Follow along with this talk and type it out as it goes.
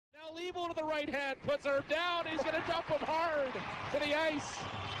Levo to the right hand, puts her down. He's going to dump him hard to the ice.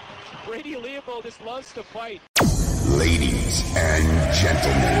 Brady Levo just loves to fight. Ladies and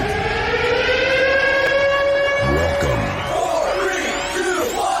gentlemen, welcome,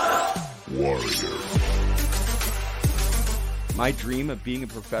 Warrior. My dream of being a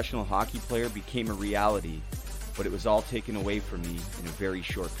professional hockey player became a reality, but it was all taken away from me in a very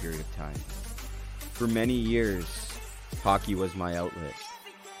short period of time. For many years, hockey was my outlet.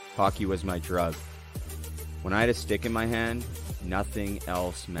 Hockey was my drug. When I had a stick in my hand, nothing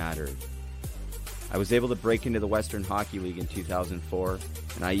else mattered. I was able to break into the Western Hockey League in 2004,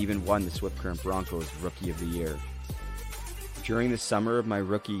 and I even won the Swift Current Broncos Rookie of the Year. During the summer of my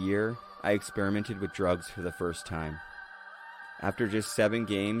rookie year, I experimented with drugs for the first time. After just 7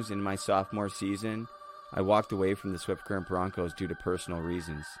 games in my sophomore season, I walked away from the Swift Current Broncos due to personal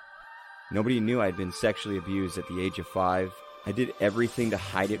reasons. Nobody knew I had been sexually abused at the age of 5. I did everything to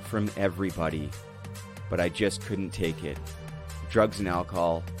hide it from everybody, but I just couldn't take it. Drugs and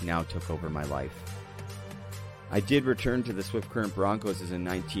alcohol now took over my life. I did return to the Swift Current Broncos as a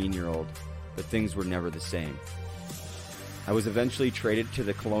 19-year-old, but things were never the same. I was eventually traded to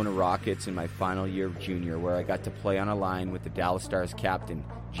the Kelowna Rockets in my final year of junior, where I got to play on a line with the Dallas Stars captain,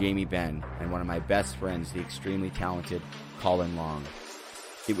 Jamie Benn, and one of my best friends, the extremely talented Colin Long.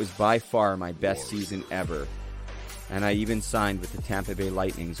 It was by far my best season ever, and I even signed with the Tampa Bay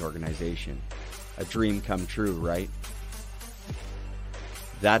Lightning's organization. A dream come true, right?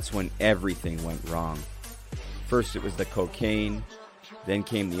 That's when everything went wrong. First it was the cocaine, then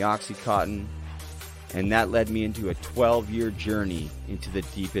came the Oxycontin, and that led me into a 12-year journey into the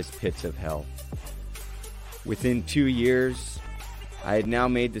deepest pits of hell. Within 2 years, I had now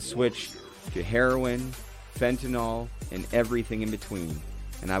made the switch to heroin, fentanyl, and everything in between,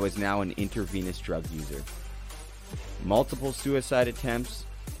 and I was now an intravenous drug user. Multiple suicide attempts,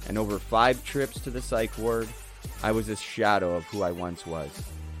 and over 5 trips to the psych ward, I was a shadow of who I once was.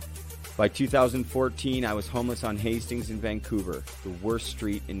 By 2014, I was homeless on Hastings in Vancouver, the worst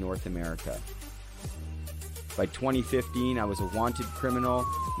street in North America. By 2015, I was a wanted criminal,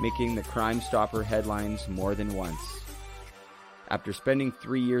 making the Crime Stopper headlines more than once. After spending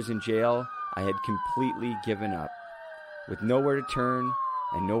 3 years in jail, I had completely given up. With nowhere to turn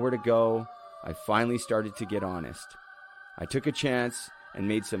and nowhere to go, I finally started to get honest. I took a chance and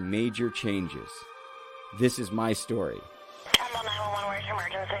made some major changes. This is my story. Campbell 911, where's your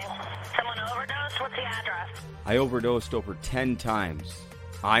emergency? Someone overdosed? What's the address? I overdosed over 10 times.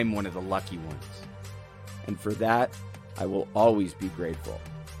 I'm one of the lucky ones. And for that, I will always be grateful.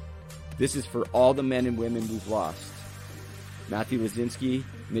 This is for all the men and women we've lost. Matthew Lazinski,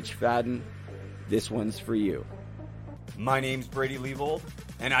 Mitch Fadden, this one's for you. My name's Brady Levold,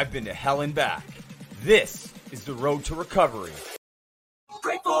 and I've been to hell and back. This is the road to recovery.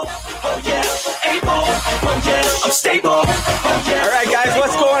 Grateful, oh yeah, able, oh yeah, I'm stable, oh yeah. All right, guys,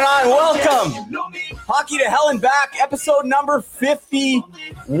 what's going on? Welcome. Hockey to Hell and Back, episode number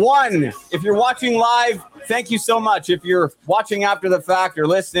 51. If you're watching live, thank you so much. If you're watching after the fact or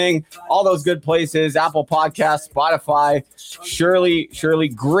listening, all those good places, Apple Podcasts, Spotify, surely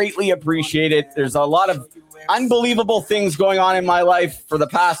greatly appreciate it. There's a lot of unbelievable things going on in my life for the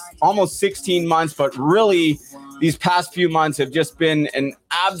past almost 16 months, but really these past few months have just been an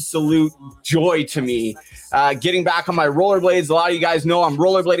absolute joy to me. Getting back on my rollerblades. A lot of you guys know I'm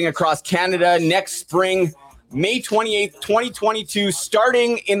rollerblading across Canada next spring, May 28th, 2022,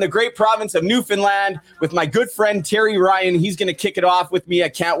 starting in the great province of Newfoundland with my good friend Terry Ryan. He's going to kick it off with me. I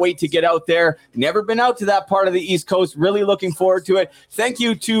can't wait to get out there. Never been out to that part of the East Coast. Really looking forward to it. Thank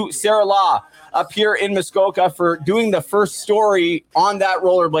you to Sarah Law up here in Muskoka for doing the first story on that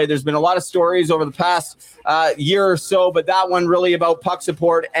rollerblade. There's been a lot of stories over the past year or so, but that one really about puck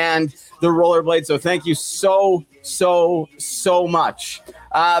support and the rollerblade. So thank you so much.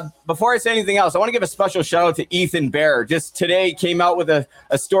 Before I say anything else, I want to give a special shout out to Ethan Bear. Just today came out with a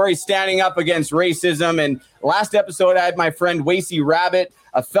story standing up against racism. And last episode, I had my friend Wasey Rabbit,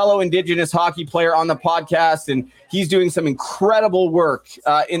 a fellow Indigenous hockey player, on the podcast. And he's doing some incredible work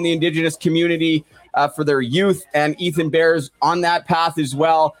in the Indigenous community for their youth. And Ethan Bear's on that path as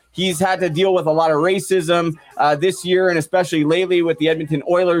well. He's had to deal with a lot of racism this year, and especially lately with the Edmonton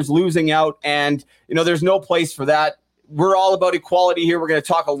Oilers losing out. And, you know, there's no place for that. We're all about equality here. We're going to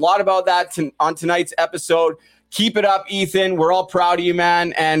talk a lot about that on tonight's episode. Keep it up, Ethan. We're all proud of you,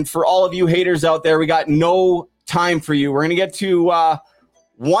 man. And for all of you haters out there, we got no time for you. We're going to get to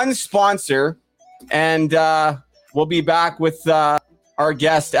one sponsor, and we'll be back with our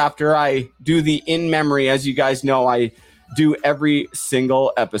guest after I do the in memory. As you guys know, I do every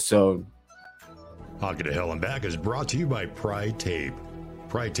single episode. Hockey to Hell and Back is brought to you by Pride Tape.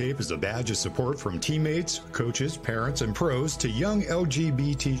 Pride Tape is a badge of support from teammates, coaches, parents, and pros to young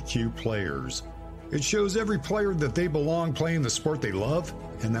LGBTQ players. It shows every player that they belong playing the sport they love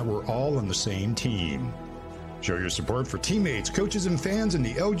and that we're all on the same team. Show your support for teammates, coaches, and fans in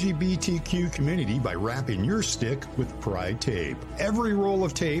the LGBTQ community by wrapping your stick with Pride Tape. Every roll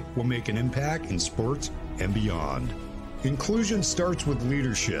of tape will make an impact in sports and beyond. Inclusion starts with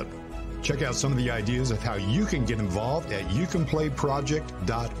leadership. Check out some of the ideas of how you can get involved at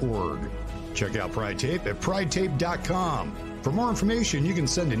youcanplayproject.org. Check out Pride Tape at pridetape.com. For more information, you can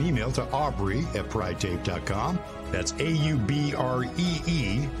send an email to Aubrey@pridetape.com. That's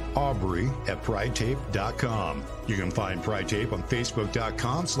AUBREE, Aubrey@pridetape.com. You can find Pride Tape on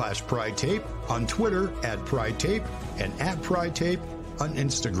Facebook.com/Pride Tape, on Twitter @Pride Tape, and @Pride Tape on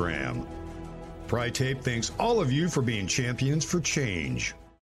Instagram. Pride Tape thanks all of you for being champions for change.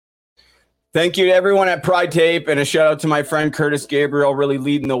 Thank you to everyone at Pride Tape, and a shout out to my friend Curtis Gabriel, really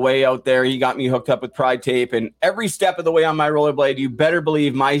leading the way out there. He got me hooked up with Pride Tape, and every step of the way on my rollerblade, you better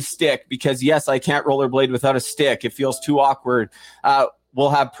believe my stick, because yes, I can't rollerblade without a stick. It feels too awkward.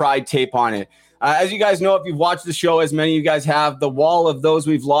 We'll have Pride Tape on it. As you guys know, if you've watched the show, as many of you guys have, the wall of those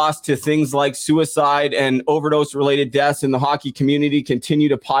we've lost to things like suicide and overdose-related deaths in the hockey community continue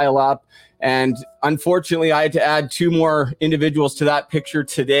to pile up. And unfortunately, I had to add 2 more individuals to that picture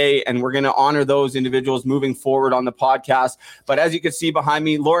today, and we're going to honor those individuals moving forward on the podcast. But as you can see behind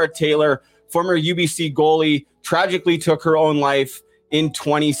me, Laura Taylor, former UBC goalie, tragically took her own life in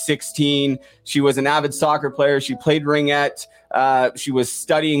 2016. She was an avid soccer player. She played ringette. She was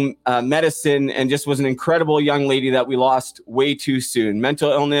studying medicine and just was an incredible young lady that we lost way too soon.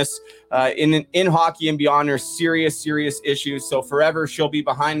 Mental illness in hockey and beyond are serious issues. So forever, she'll be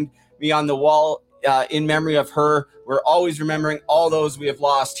behind me on the wall in memory of her. We're always remembering all those we have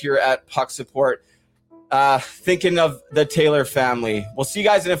lost here at Puck Support. Thinking of the Taylor family. We'll see you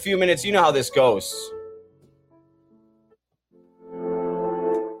guys in a few minutes. You know how this goes.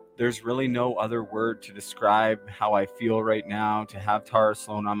 There's really no other word to describe how I feel right now to have Tara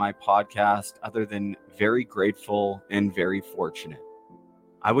Slone on my podcast other than very grateful and very fortunate.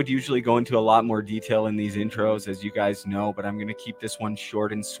 I would usually go into a lot more detail in these intros, as you guys know, but I'm going to keep this one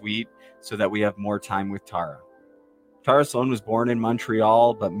short and sweet so that we have more time with Tara. Tara Slone was born in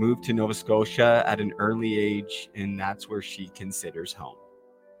Montreal, but moved to Nova Scotia at an early age, and that's where she considers home.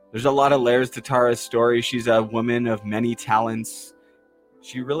 There's a lot of layers to Tara's story. She's a woman of many talents.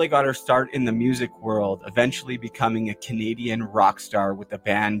 She really got her start in the music world, eventually becoming a Canadian rock star with the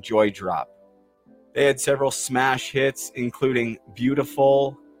band Joy Drop. They had several smash hits, including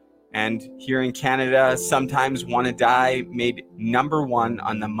Beautiful, and here in Canada, Sometimes Wanna Die made #1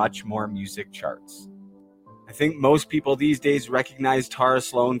 on the Much More music charts. I think most people these days recognize Tara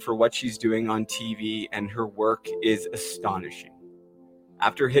Slone for what she's doing on TV, and her work is astonishing.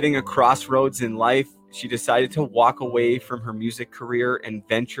 After hitting a crossroads in life, she decided to walk away from her music career and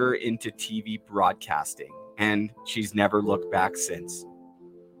venture into TV broadcasting, and she's never looked back since.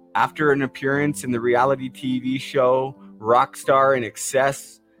 After an appearance in the reality TV show Rockstar in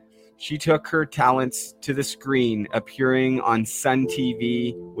Excess, she took her talents to the screen, appearing on Sun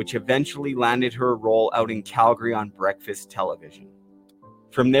TV, which eventually landed her a role out in Calgary on breakfast television.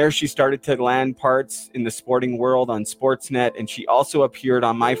 From there, she started to land parts in the sporting world on Sportsnet, and she also appeared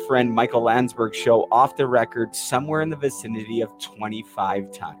on my friend Michael Landsberg's show Off the Record somewhere in the vicinity of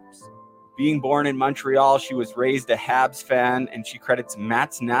 25 times. Being born in Montreal, she was raised a Habs fan, and she credits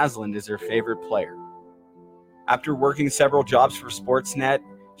Mats Naslund as her favorite player. After working several jobs for Sportsnet,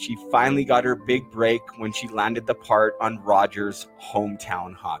 she finally got her big break when she landed the part on Rogers'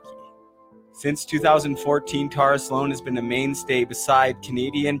 Hometown Hockey. Since 2014, Tara Slone has been a mainstay beside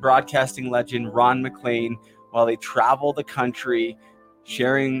Canadian broadcasting legend Ron MacLean while they travel the country,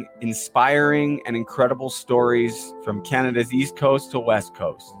 sharing inspiring and incredible stories from Canada's East Coast to West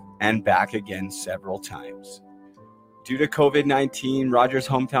Coast, and back again several times. Due to COVID-19, Rogers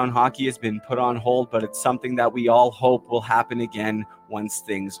Hometown Hockey has been put on hold, but it's something that we all hope will happen again once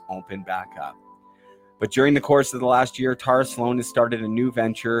things open back up. But during the course of the last year, Tara Slone has started a new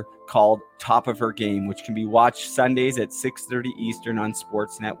venture called Top of Her Game, which can be watched Sundays at 6:30 Eastern on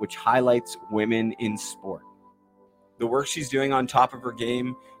Sportsnet, which highlights women in sport. The work she's doing on Top of Her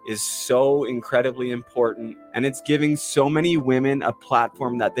Game is so incredibly important, and it's giving so many women a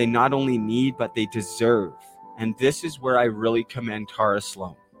platform that they not only need, but they deserve. And this is where I really commend Tara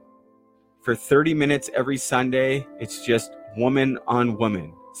Slone. For 30 minutes every Sunday, it's just woman on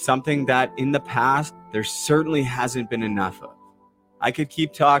woman, something that in the past, there certainly hasn't been enough of. I could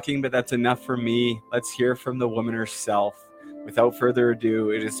keep talking, but that's enough for me. Let's hear from the woman herself. Without further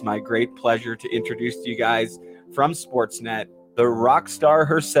ado, it is my great pleasure to introduce to you guys from Sportsnet, the rock star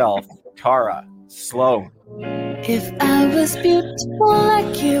herself, Tara Sloan. If I was beautiful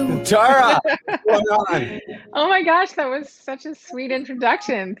like you. Tara, what's going on? Oh my gosh, that was such a sweet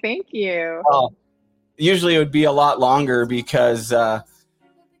introduction. Thank you. Well, usually it would be a lot longer because I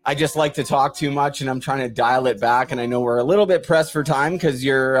just like to talk too much, and I'm trying to dial it back. And I know we're a little bit pressed for time because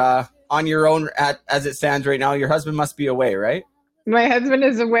you're on your own as it stands right now. Your husband must be away, right? My husband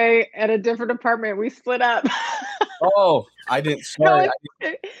is away at a different apartment. We split up. Oh, I didn't. Sorry,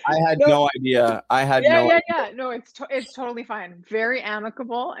 I had no idea. I had no idea. No, it's totally fine. Very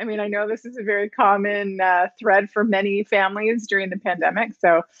amicable. I mean, I know this is a very common thread for many families during the pandemic.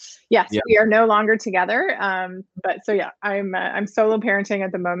 So, yes, we are no longer together. But so yeah, I'm solo parenting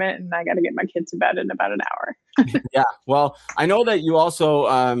at the moment, and I got to get my kids to bed in about an hour. Yeah. Well, I know that you also,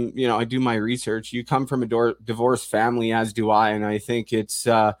 I do my research. You come from a divorced family, as do I, and I think it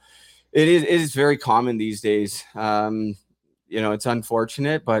is very common these days. It's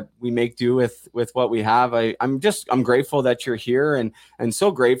unfortunate, but we make do with what we have. I'm grateful that you're here and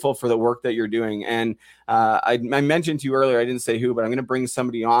so grateful for the work that you're doing. And I mentioned to you earlier, I didn't say who, but I'm going to bring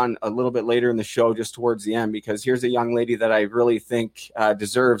somebody on a little bit later in the show, just towards the end, because here's a young lady that I really think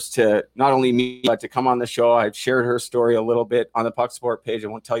deserves to not only me, but to come on the show. I've shared her story a little bit on the Puck Sport page. I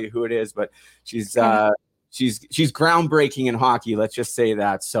won't tell you who it is, but she's groundbreaking in hockey. Let's just say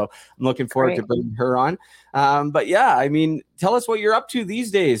that. So I'm looking forward to bringing her on. But yeah, I mean, tell us what you're up to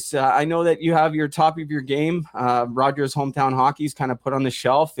these days. I know that you have your top of your game. Rogers Hometown Hockey's kind of put on the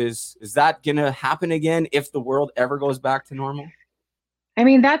shelf. Is that going to happen again if the world ever goes back to normal? I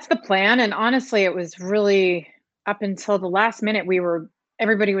mean, that's the plan. And honestly, it was really up until the last minute.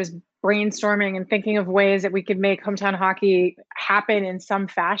 Everybody was brainstorming and thinking of ways that we could make hometown hockey happen in some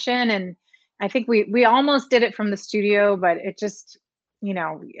fashion. And I think we almost did it from the studio, but it just,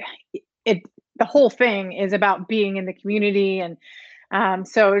 the whole thing is about being in the community. And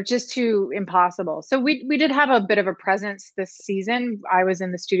so it's just too impossible. So we did have a bit of a presence this season. I was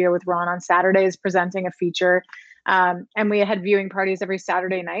in the studio with Ron on Saturdays presenting a feature. And we had viewing parties every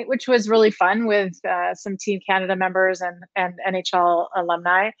Saturday night, which was really fun with some Team Canada members and NHL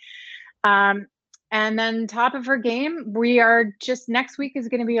alumni. And then top of her game, we are just next week is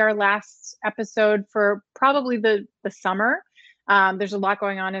going to be our last episode for probably the summer. There's a lot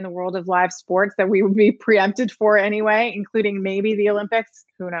going on in the world of live sports that we would be preempted for anyway, including maybe the Olympics.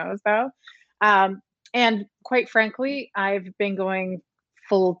 Who knows though? And quite frankly, I've been going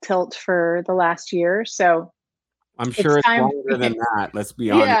full tilt for the last year. So I'm sure it's longer than that. Let's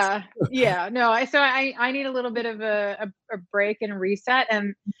be honest. Yeah. No, so I need a little bit of a break and reset.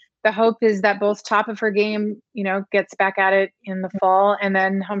 And the hope is that both top of her game, gets back at it in the fall, and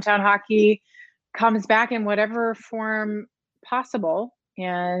then hometown hockey comes back in whatever form possible.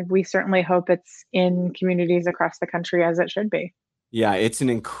 And we certainly hope it's in communities across the country as it should be. Yeah, it's an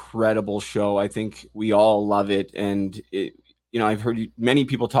incredible show. I think we all love it. And I've heard many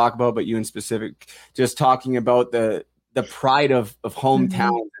people talk about, but you in specific, just talking about the pride of hometowns.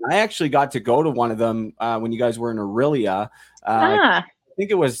 Mm-hmm. And I actually got to go to one of them when you guys were in Orillia. I think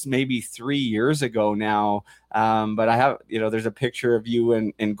it was maybe 3 years ago now. But I have, there's a picture of you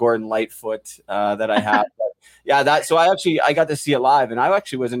and Gordon Lightfoot that I have. So I got to see it live, and I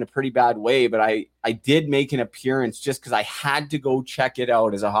actually was in a pretty bad way, but I did make an appearance just because I had to go check it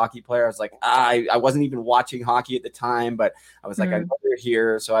out as a hockey player. I was like, I wasn't even watching hockey at the time, but I was like, I know they're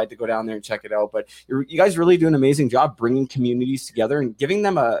here, so I had to go down there and check it out. But you guys really do an amazing job bringing communities together and giving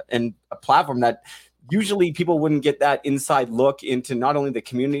them a platform that usually people wouldn't get that inside look into not only the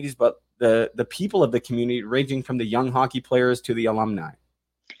communities, but the people of the community, ranging from the young hockey players to the alumni.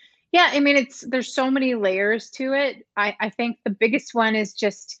 Yeah, I mean, there's so many layers to it. I think the biggest one is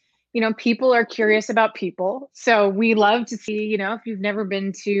just, people are curious about people. So we love to see, if you've never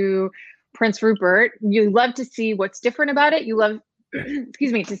been to Prince Rupert, you love to see what's different about it. You love,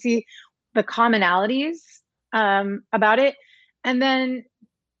 to see the commonalities about it. And then,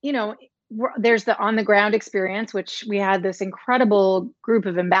 there's the on the ground experience, which we had this incredible group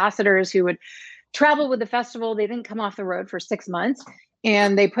of ambassadors who would travel with the festival. They didn't come off the road for 6 months,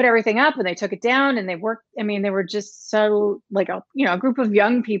 and they put everything up and they took it down, and they worked. I mean, they were just so like a group of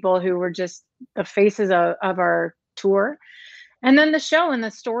young people who were just the faces of our tour. And then the show and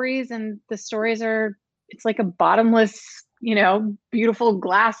the stories are, it's like a bottomless, beautiful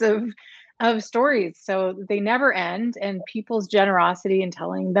glass of stories. So they never end, and people's generosity in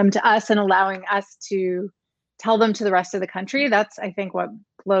telling them to us and allowing us to tell them to the rest of the country. That's, I think, what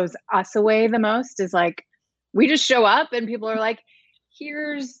blows us away the most is like, we just show up and people are like,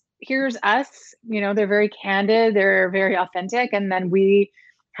 here's us, they're very candid, they're very authentic. And then we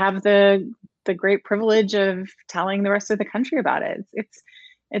have the the great privilege of telling the rest of the country about it.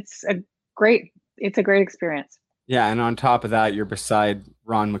 It's a great experience. Yeah, and on top of that, you're beside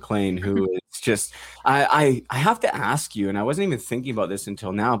Ron MacLean, who is just I have to ask you, and I wasn't even thinking about this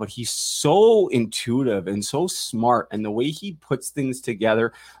until now, but he's so intuitive and so smart, and the way he puts things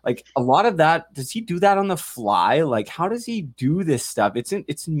together, like a lot of that, does he do that on the fly? Like, how does he do this stuff?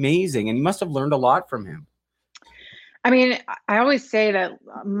 It's amazing, and you must have learned a lot from him. I mean, I always say that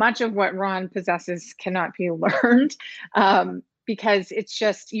much of what Ron possesses cannot be learned, because it's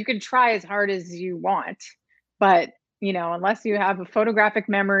just, you can try as hard as you want, but, you know, unless you have a photographic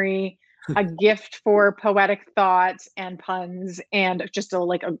memory, a gift for poetic thought and puns, and just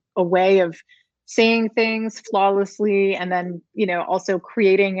a way of saying things flawlessly, and then, you know, also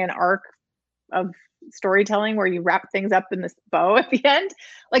creating an arc of storytelling where you wrap things up in this bow at the end.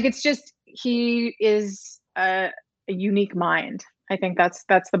 Like, it's just, he is a unique mind. I think that's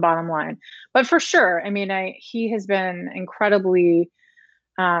the bottom line. But for sure, I mean, he has been incredibly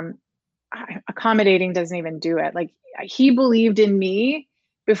accommodating. Doesn't even do it. Like, he believed in me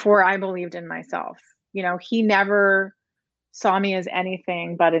before I believed in myself. You know, he never saw me as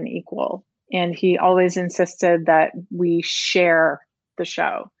anything but an equal, and he always insisted that we share the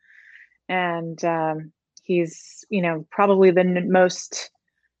show. And he's, you know, probably the most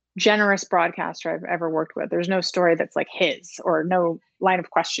generous broadcaster I've ever worked with. There's no story that's like his, or no line of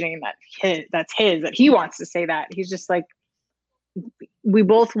questioning that he wants to say that. He's just like, we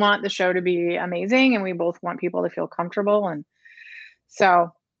both want the show to be amazing, and we both want people to feel comfortable. And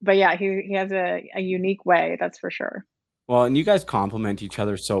so, but yeah, he has a unique way, that's for sure. Well, and you guys complement each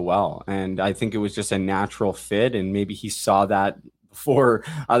other so well, and I think it was just a natural fit, and maybe he saw that before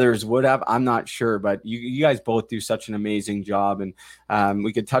others would have. I'm not sure, but you guys both do such an amazing job, and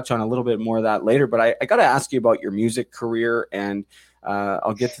we could touch on a little bit more of that later. But I got to ask you about your music career, and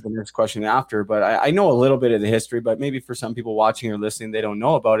I'll get to the next question after. But I know a little bit of the history, but maybe for some people watching or listening, they don't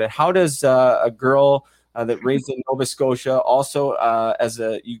know about it. How does a girl that raised in Nova Scotia, also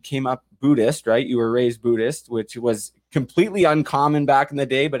you came up Buddhist, right? You were raised Buddhist, which was completely uncommon back in the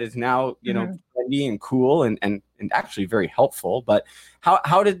day, but is now, you know, trendy and cool and actually very helpful. But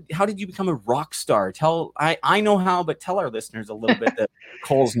how did you become a rock star? I know how, but tell our listeners a little bit the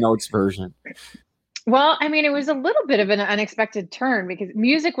Cole's Notes version. Well, I mean, it was a little bit of an unexpected turn, because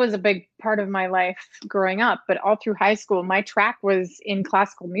music was a big part of my life growing up, but all through high school, my track was in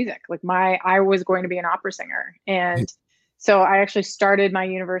classical music. Like, I was going to be an opera singer. And so I actually started my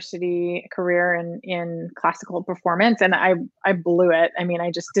university career in classical performance, and I blew it. I mean, I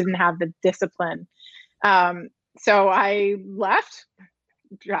just didn't have the discipline. So I left,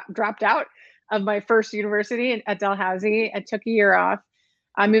 dropped out of my first university at Dalhousie. I took a year off.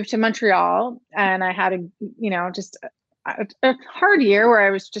 I moved to Montreal, and I had a hard year where I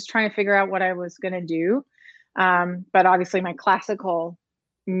was just trying to figure out what I was going to do. But obviously my classical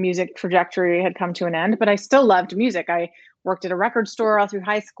music trajectory had come to an end, but I still loved music. I worked at a record store all through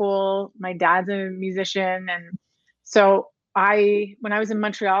high school. My dad's a musician. And so when I was in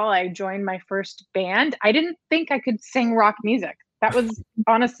Montreal, I joined my first band. I didn't think I could sing rock music. That was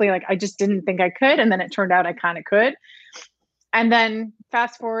honestly, like, I just didn't think I could. And then it turned out I kind of could. And then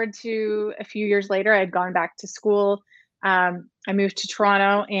fast forward to a few years later, I had gone back to school. I moved to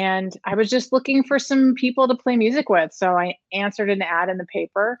Toronto, and I was just looking for some people to play music with. So I answered an ad in the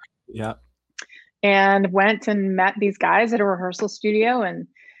paper. Yeah. And went and met these guys at a rehearsal studio, and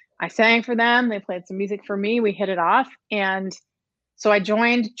I sang for them. They played some music for me. We hit it off. And so I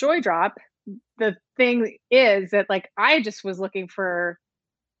joined Joy Drop. The thing is that, like, I just was looking for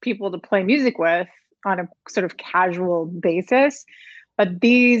people to play music with on a sort of casual basis. But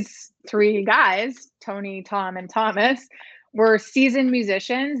these three guys, Tony, Tom, and Thomas, were seasoned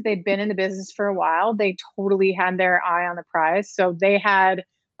musicians. They'd been in the business for a while. They totally had their eye on the prize. So they had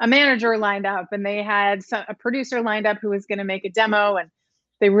a manager lined up, and they had a producer lined up who was going to make a demo, and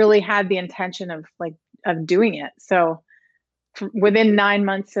they really had the intention of doing it. So within 9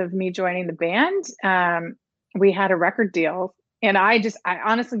 months of me joining the band, we had a record deal, and I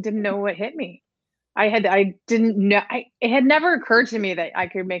honestly didn't know what hit me. I didn't know. It had never occurred to me that I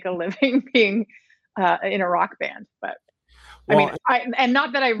could make a living being in a rock band. But well, I mean, and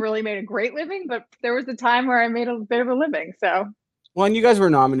not that I really made a great living, but there was a time where I made a bit of a living. So. Well, and you guys were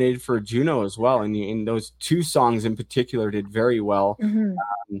nominated for a Juno as well, and those two songs in particular did very well. Mm-hmm.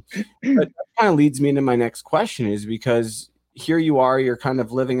 But that kind of leads me into my next question, is because here you are, you're kind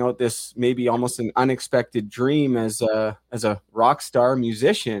of living out this maybe almost an unexpected dream as a rock star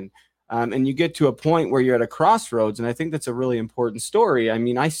musician. And you get to a point where you're at a crossroads, and I think that's a really important story. I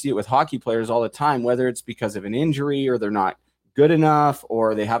mean, I see it with hockey players all the time, whether it's because of an injury or they're not good enough,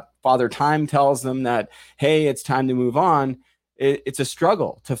 or they have Father Time tells them that, hey, it's time to move on. It's a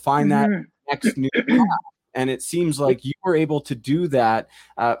struggle to find that next new path. And it seems like you were able to do that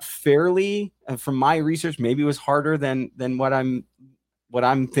fairly. From my research, maybe it was harder than what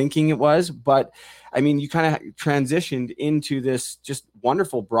I'm thinking it was. But I mean, you kind of transitioned into this just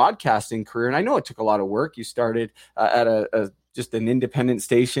wonderful broadcasting career. And I know it took a lot of work. You started at just an independent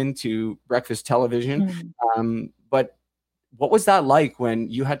station to breakfast television. But what was that like when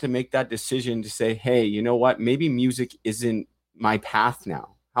you had to make that decision to say, hey, you know what, maybe music isn't my path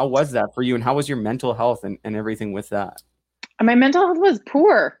now? How was that for you? And how was your mental health and everything with that? My mental health was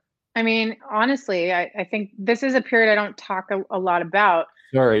poor. I mean, honestly, I think this is a period I don't talk a lot about.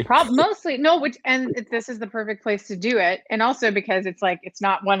 Sorry. Mostly, no, this is the perfect place to do it. And also because it's like, it's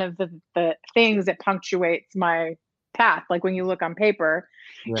not one of the things that punctuates my path. Like when you look on paper,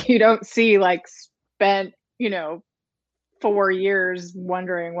 you don't see like spent, 4 years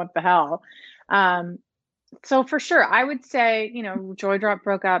wondering what the hell. So for sure, I would say, Joy Drop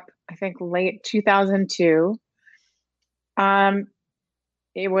broke up, I think late 2002.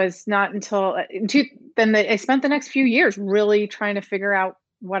 It was not until I spent the next few years really trying to figure out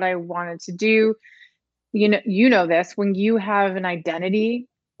what I wanted to do. You know this, when you have an identity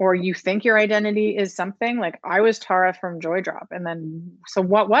or you think your identity is something, like I was Tara from Joy Drop. And then, so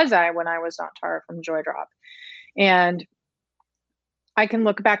what was I when I was not Tara from Joy Drop? And I can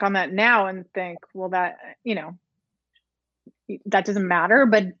look back on that now and think, well, that, that doesn't matter,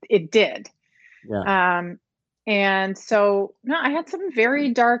 but it did. Yeah. And so, no, I had some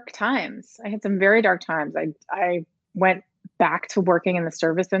very dark times. I went back to working in the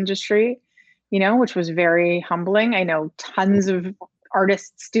service industry, which was very humbling. I know tons of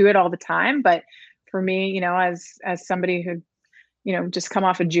artists do it all the time, but for me, as somebody who, just come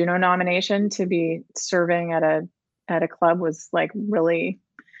off a Juno nomination, to be serving at a club was like really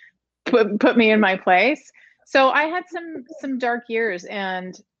put me in my place. So I had some dark years,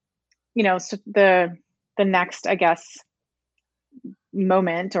 and so the next, I guess,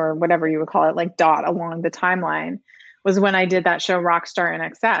 moment or whatever you would call it, like dot along the timeline, was when I did that show Rockstar in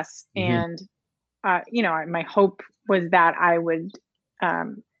Excess. And my hope was that I would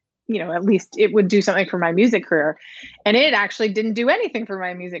at least it would do something for my music career. And it actually didn't do anything for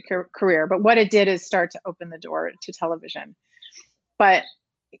my music career, but what it did is start to open the door to television. But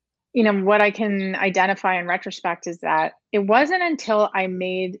what I can identify in retrospect is that it wasn't until I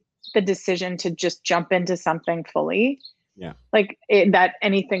made the decision to just jump into something fully, that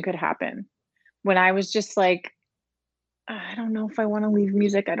anything could happen. When I was just like, I don't know if I want to leave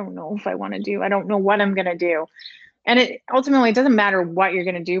music. I don't know if I want to I don't know what I'm going to do. And it ultimately, it doesn't matter what you're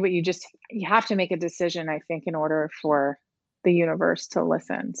going to do, but you have to make a decision, I think, in order for the universe to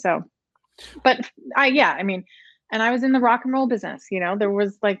listen. So, but and I was in the rock and roll business,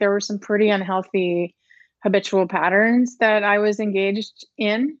 there were some pretty unhealthy habitual patterns that I was engaged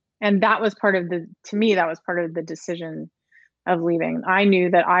in. And that was part of the decision of leaving. I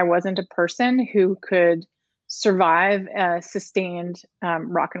knew that I wasn't a person who could survive a sustained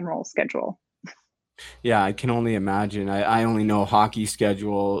rock and roll schedule. Yeah, I can only imagine. I only know hockey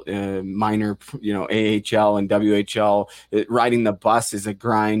schedule, minor, AHL and WHL. Riding the bus is a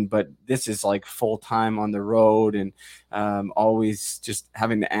grind, but this is like full time on the road, and always just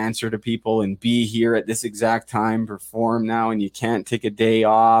having to answer to people and be here at this exact time, perform now, and you can't take a day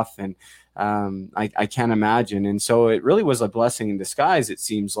off. And I can't imagine. And so it really was a blessing in disguise, it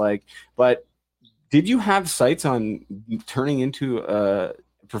seems like. But did you have sights on turning into a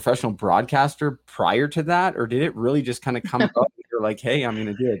professional broadcaster prior to that, or did it really just kind of come up? You're like, hey, I'm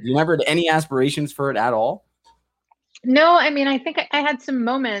gonna do it. You never had any aspirations for it at all? No, I mean, I think I had some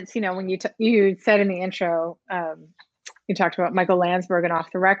moments, when you said in the intro, you talked about Michael Landsberg and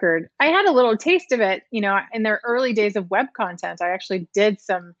Off the Record. I had a little taste of it, in their early days of web content. I actually did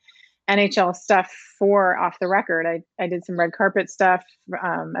some NHL stuff for Off the Record. I did some red carpet stuff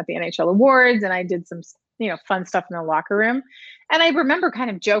at the NHL Awards, and I did some fun stuff in the locker room. And I remember kind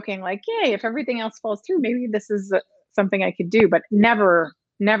of joking like, yay, if everything else falls through, maybe this is something I could do, but never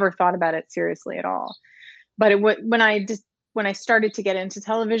thought about it seriously at all. But when I started to get into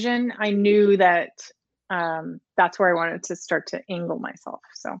television, I knew that that's where I wanted to start to angle myself.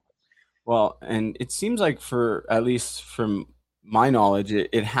 So, well, and it seems like, for at least from my knowledge,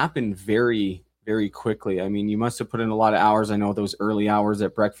 it happened very, very quickly. I mean, you must have put in a lot of hours. I know those early hours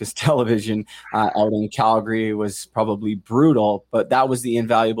at breakfast television out in Calgary was probably brutal, but that was the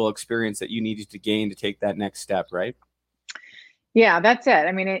invaluable experience that you needed to gain to take that next step, right? Yeah, that's it.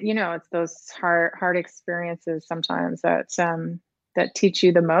 I mean, it's those hard experiences sometimes that teach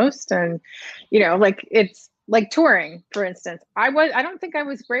you the most. And, like touring, for instance. I don't think I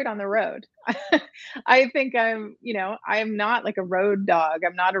was great on the road. I think I'm not like a road dog.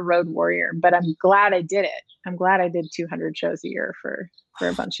 I'm not a road warrior, but I'm glad I did it. I'm glad I did 200 shows a year for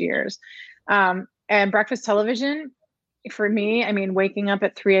a bunch of years. And breakfast television for me, I mean, waking up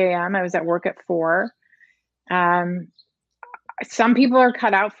at 3 a.m., I was at work at 4. Some people are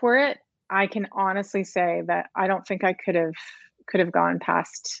cut out for it. I can honestly say that I don't think I could have gone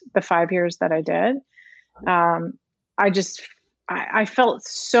past the 5 years that I did. I felt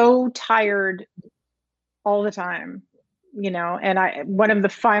so tired all the time, and one of the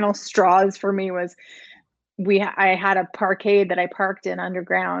final straws for me was I had a parkade that I parked in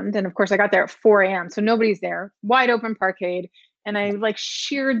underground. And of course I got there at 4 a.m. So nobody's there, wide open parkade. And I like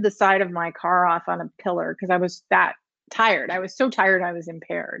sheared the side of my car off on a pillar because I was that tired. I was so tired. I was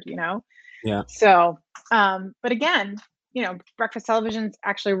impaired, Yeah. So, but again, breakfast television is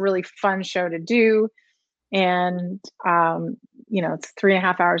actually a really fun show to do. And, it's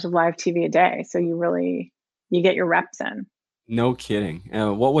 3.5 hours of live TV a day. So you get your reps in. No kidding.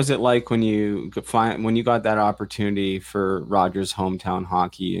 What was it like when you got that opportunity for Rogers Hometown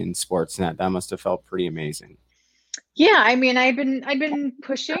Hockey and Sportsnet? That must have felt pretty amazing. Yeah, I mean, I'd been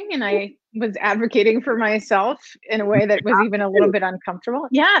pushing and I was advocating for myself in a way that was even a little bit uncomfortable.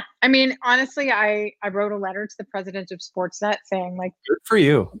 Yeah, I mean, honestly, I wrote a letter to the president of Sportsnet saying, like, good for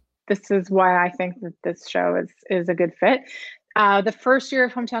you. This is why I think that this show is a good fit. The first year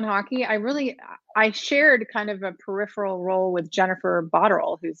of Hometown Hockey, I shared kind of a peripheral role with Jennifer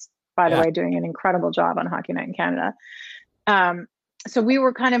Botterill, who's, by the way, doing an incredible job on Hockey Night in Canada. So we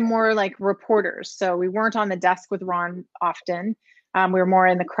were kind of more like reporters. So we weren't on the desk with Ron often. We were more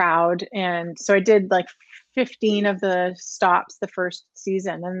in the crowd. And so I did like 15 of the stops the first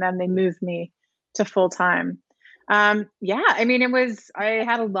season, and then they moved me to full time. Yeah, I mean, I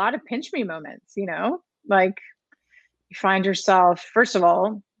had a lot of pinch me moments, like you find yourself, first of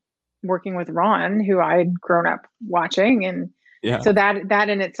all, working with Ron, who I'd grown up watching. And so that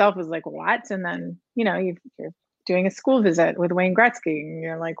in itself was like, what? And then, you're doing a school visit with Wayne Gretzky and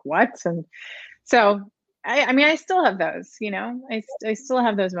you're like, what? And so, I mean, I still have those, I still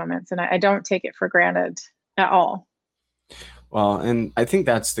have those moments, and I don't take it for granted at all. Well, and I think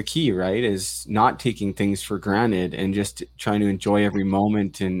that's the key, right? Is not taking things for granted and just trying to enjoy every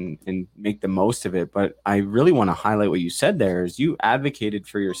moment and make the most of it. But I really want to highlight what you said there is you advocated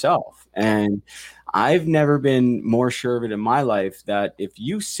for yourself. And I've never been more sure of it in my life that if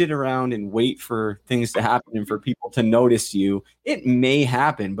you sit around and wait for things to happen and for people to notice you, it may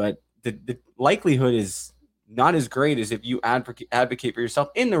happen, but the likelihood is not as great as if you advocate for yourself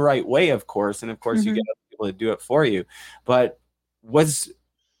in the right way, of course. And of course, you get other people to do it for you. But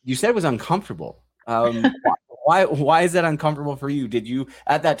you said it was uncomfortable. Why is that uncomfortable for you? Did you,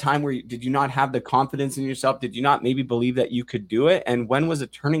 at that time, did you not have the confidence in yourself? Did you not maybe believe that you could do it? And when was a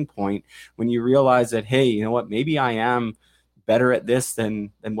turning point when you realized that, hey, you know what, maybe I am better at this than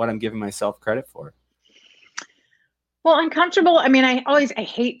what I'm giving myself credit for? Well, uncomfortable. I mean, I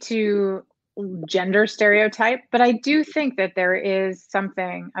hate to gender stereotype, but I do think that there is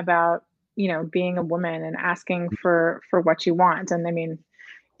something about, being a woman and asking for what you want. And I mean,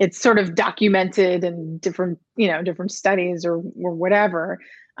 it's sort of documented in different studies or whatever.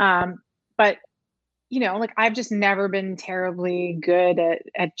 But, like I've just never been terribly good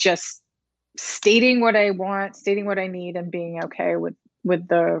at just stating what I want, stating what I need, and being okay with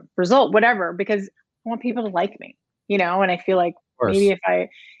the result, whatever, because I want people to like me, and I feel like maybe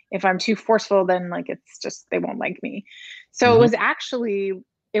if I'm too forceful, then like, it's just, they won't like me. So it was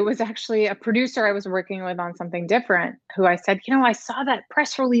actually a producer I was working with on something different who I said, I saw that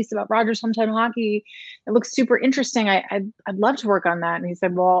press release about Rogers Hometown Hockey. It looks super interesting. I'd love to work on that. And he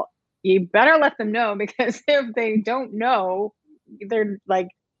said, well, you better let them know, because if they don't know, they're like,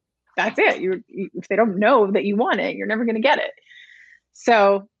 that's it. If they don't know that you want it, you're never going to get it.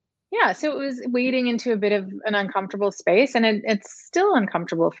 So yeah, so it was wading into a bit of an uncomfortable space, and it's still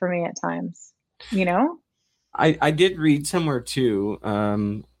uncomfortable for me at times, I did read somewhere too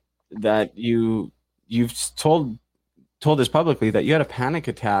that you've told us publicly that you had a panic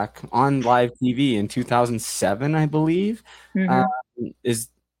attack on live TV in 2007, I believe. Was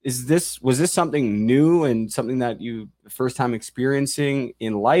this something new and something that you first time experiencing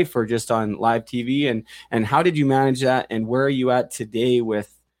in life, or just on live TV? And how did you manage that? And where are you at today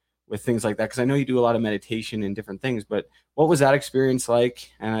with things like that? Because I know you do a lot of meditation and different things, but what was that experience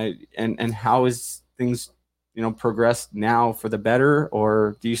like? And how is things progressed now for the better,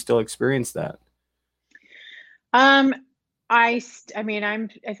 or do you still experience that? I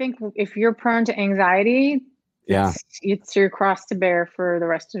think if you're prone to anxiety, Yeah. It's your cross to bear for the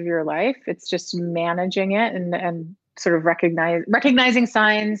rest of your life. It's just managing it and sort of recognizing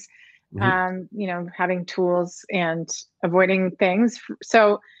signs, having tools and avoiding things.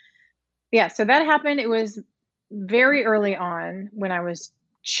 So so that happened. It was very early on when I was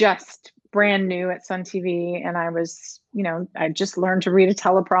just brand new at Sun TV, and I was, I just learned to read a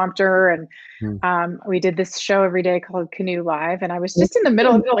teleprompter, and we did this show every day called Canoe Live, and I was just in the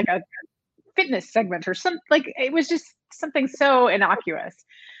middle of like a fitness segment or something. Like, it was just something so innocuous,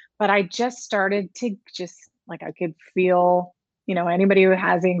 but I just started to I could feel, anybody who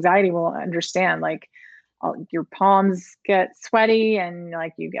has anxiety will understand, like, your palms get sweaty and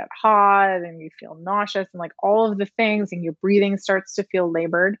like you get hot and you feel nauseous and like all of the things, and your breathing starts to feel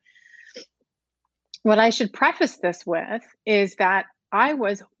labored. What I should preface this with is that I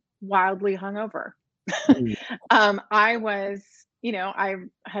was wildly hungover. I was, I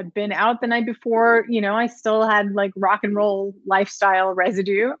had been out the night before, I still had like rock and roll lifestyle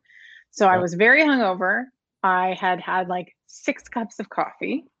residue. So I was very hungover. I had like 6 cups of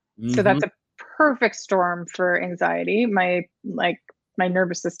coffee. So that's a perfect storm for anxiety. My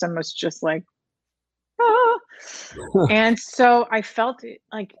nervous system was just like, ah. And so I felt it,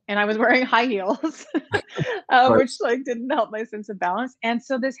 like, and I was wearing high heels, which like didn't help my sense of balance. And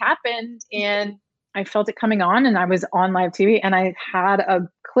so this happened, and I felt it coming on, and I was on live TV, and I had a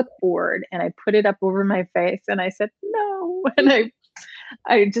clipboard, and I put it up over my face, and I said no, and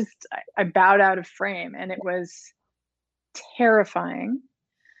I bowed out of frame, and it was terrifying.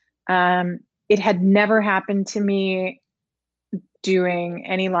 It had never happened to me doing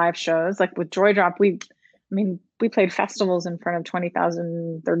any live shows. Like with Joy Drop, we played festivals in front of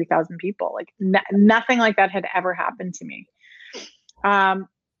 20,000, 30,000 people. Like nothing like that had ever happened to me.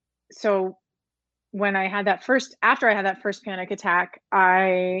 So when after I had that first panic attack,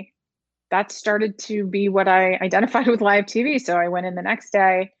 that started to be what I identified with live TV. So I went in the next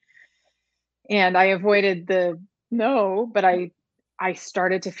day, and I avoided the no, but I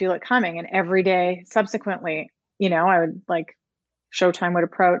started to feel it coming. And every day subsequently, I would like, showtime would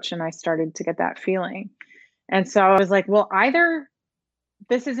approach, and I started to get that feeling. And so I was like, well, either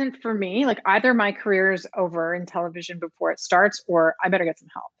this isn't for me, like either my career is over in television before it starts, or I better get some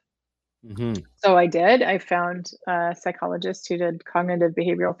help. So I did. I found a psychologist who did cognitive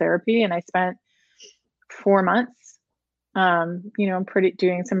behavioral therapy, and I spent 4 months,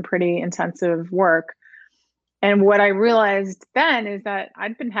 doing some pretty intensive work. And what I realized then is that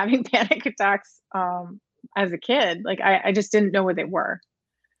I'd been having panic attacks as a kid. Like I just didn't know what they were.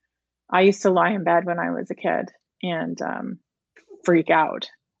 I used to lie in bed when I was a kid and freak out.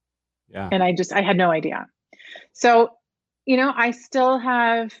 Yeah. And I had no idea. So, I still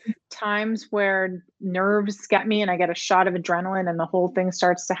have times where nerves get me and I get a shot of adrenaline and the whole thing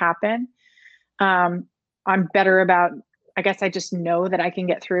starts to happen. I'm better about, I guess I just know that I can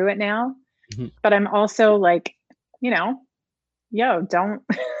get through it now. But I'm also like, don't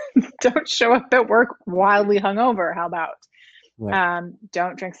show up at work wildly hungover. How about,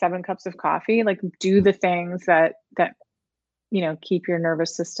 don't drink 7 cups of coffee, like do the things that, keep your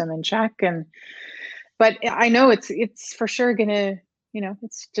nervous system in check. But I know it's for sure gonna,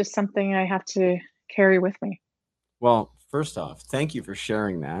 it's just something I have to carry with me. Well, first off, thank you for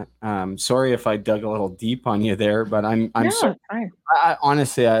sharing that. Sorry if I dug a little deep on you there, but I'm sorry.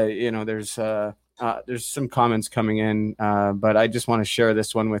 Honestly, there's some comments coming in, but I just want to share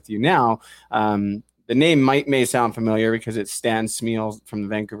this one with you now. The name may sound familiar because it's Stan Smeal from the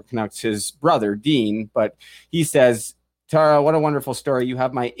Vancouver Canucks, his brother, Dean, but he says, Tara, what a wonderful story. You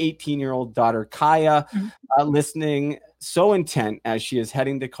have my 18-year-old daughter, Kaya, listening, so intent as she is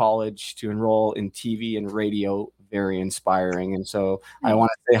heading to college to enroll in TV and radio. Very inspiring. And so I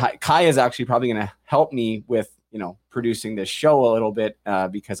want to say hi. Kaya is actually probably going to help me with, producing this show a little bit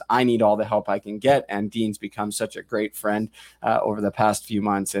because I need all the help I can get. And Dean's become such a great friend over the past few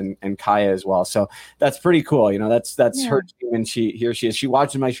months, and Kaya as well. So that's pretty cool. That's her team, and here she is. She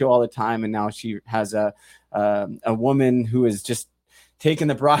watches my show all the time, and now she has a woman who is just taken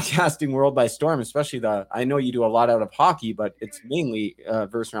the broadcasting world by storm, especially I know you do a lot out of hockey, but it's mainly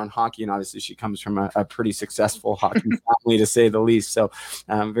versed around hockey. And obviously she comes from a pretty successful hockey family, to say the least. So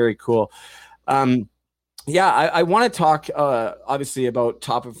very cool. I want to talk obviously about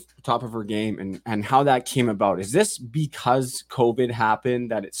top of her game and how that came about. Is this because COVID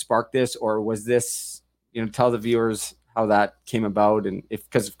happened that it sparked this, or was this, tell the viewers how that came about? And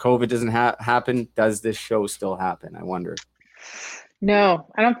because if COVID doesn't happen, does this show still happen? I wonder. No,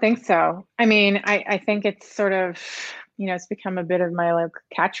 I don't think so. I mean, I think it's sort of, it's become a bit of my like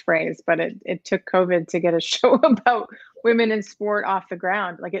catchphrase, but it took COVID to get a show about women in sport off the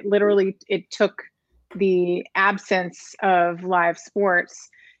ground. Like it took the absence of live sports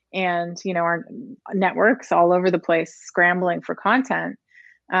and, you know, our networks all over the place scrambling for content.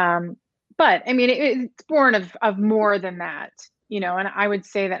 But I mean, it's born of more than that, you know, and I would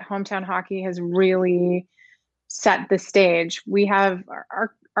say that Hometown Hockey has really set the stage. We have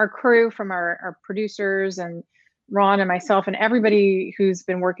our crew, from our producers and Ron and myself and everybody who's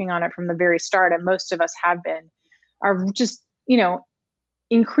been working on it from the very start, and most of us have been, are just, you know,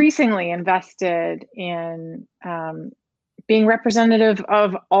 increasingly invested in being representative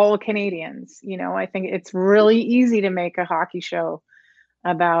of all Canadians. You know, I think it's really easy to make a hockey show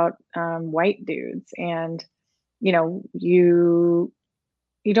about white dudes, and you know, you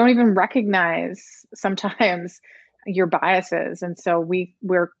don't even recognize sometimes your biases, and so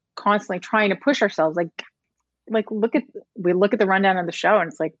we're constantly trying to push ourselves. Like we look at the rundown of the show, and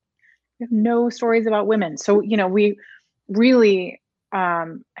it's like we have no stories about women. So you know, we really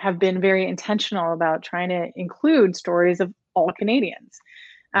have been very intentional about trying to include stories of all Canadians.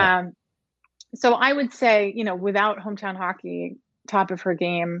 Yeah. So I would say, you know, without Hometown Hockey, Top of Her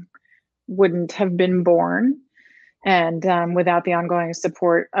Game wouldn't have been born, and without the ongoing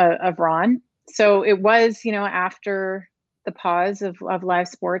support of Ron. So it was, you know, after the pause of live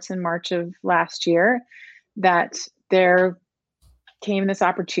sports in March of last year that there came this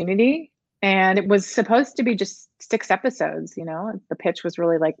opportunity, and it was supposed to be just 6 episodes. You know, the pitch was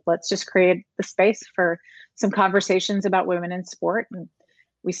really like, let's just create the space for some conversations about women in sport. And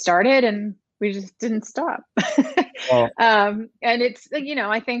we started, and we just didn't stop. Well, and it's, you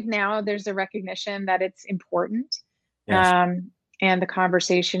know, I think now there's a recognition that it's important. Yes. And the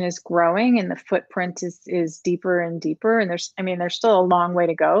conversation is growing, and the footprint is deeper and deeper. And there's still a long way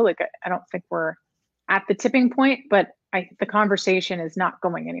to go. Like, I don't think we're at the tipping point, but the conversation is not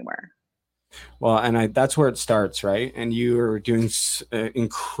going anywhere. Well, and that's where it starts, right? And you are doing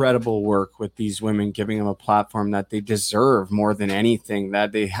incredible work with these women, giving them a platform that they deserve more than anything,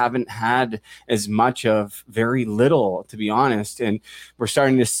 that they haven't had as much of, very little, to be honest. And we're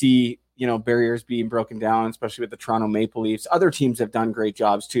starting to see, you know, barriers being broken down, especially with the Toronto Maple Leafs. Other teams have done great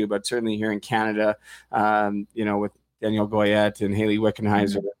jobs too, but certainly here in Canada, you know, with Danielle Goyette and Hayley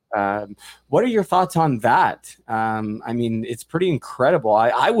Wickenheiser. Mm-hmm. What are your thoughts on that? I mean, it's pretty incredible.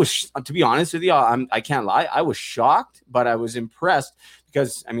 I was, to be honest with you, I can't lie, I was shocked, but I was impressed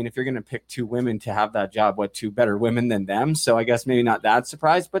because, I mean, if you're going to pick 2 women to have that job, what, 2 better women than them? So I guess maybe not that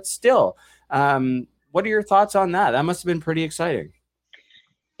surprised, but still, what are your thoughts on that? That must have been pretty exciting.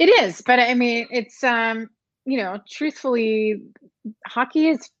 It is, but I mean, it's, you know, truthfully,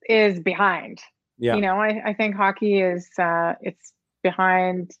 hockey is behind. Yeah. You know, I think hockey is, it's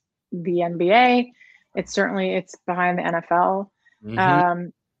behind the NBA. It's behind the NFL. Mm-hmm.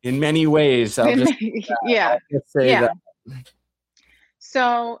 In many ways. Yeah. Say that.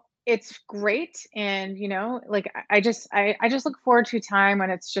 So it's great. And, you know, like, I just look forward to a time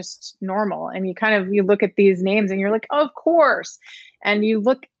when it's just normal. And you look at these names and you're like, oh, of course. And you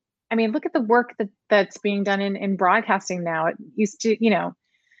look at the work that's being done in broadcasting now. It used to, you know,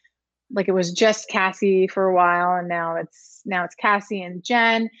 like it was just Cassie for a while, and now it's Cassie and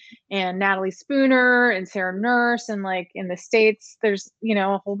Jen and Natalie Spooner and Sarah Nurse, and like in the States, there's, you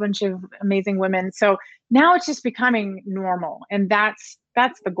know, a whole bunch of amazing women. So now it's just becoming normal, and that's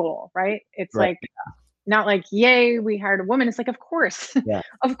the goal, right? It's right. Like not like, yay, we hired a woman. It's like, of course, yeah.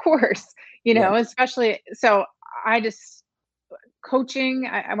 Of course, you know, especially. So I just coaching.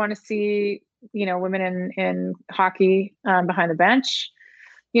 I want to see, you know, women in hockey behind the bench.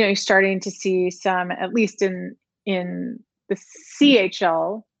 You know, you're starting to see some, at least in the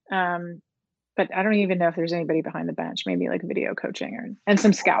CHL, but I don't even know if there's anybody behind the bench. Maybe like video coaching and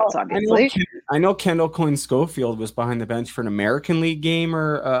some scouts, obviously. I know Kendall Coyne Schofield was behind the bench for an American League game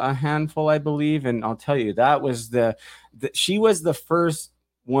or a handful, I believe. And I'll tell you, that was she was the first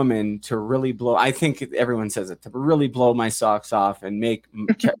woman to really blow. I think everyone says it, to really blow my socks off and make.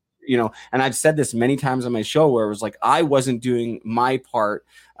 You know, and I've said this many times on my show where it was like, I wasn't doing my part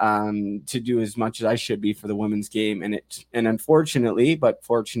to do as much as I should be for the women's game. And unfortunately, but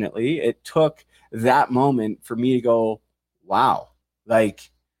fortunately, it took that moment for me to go, wow, like,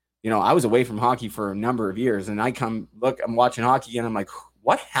 you know, I was away from hockey for a number of years, and I'm watching hockey and I'm like,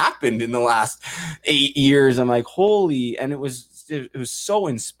 what happened in the last 8 years? I'm like, holy, and it was so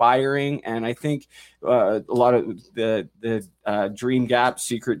inspiring. And I think a lot of the Dream Gap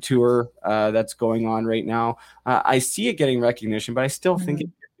Secret Tour that's going on right now, I see it getting recognition, but I still think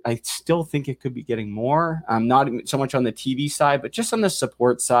it could be getting more. Not so much on the TV side, but just on the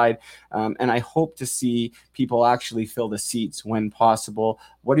support side. And I hope to see people actually fill the seats when possible.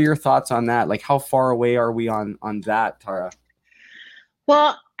 What are your thoughts on that? Like, how far away are we on that, Tara?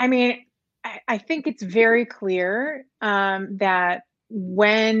 Well, I mean, I think it's very clear that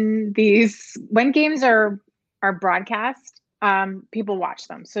when games are broadcast, people watch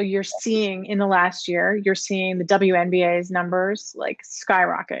them. So you're seeing in the last year, you're seeing the WNBA's numbers like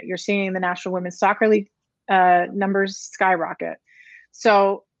skyrocket. You're seeing the National Women's Soccer League numbers skyrocket.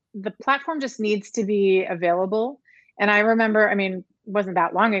 So the platform just needs to be available. And I remember, I mean, it wasn't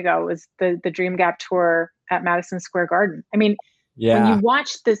that long ago, it was the Dream Gap tour at Madison Square Garden. I mean, when you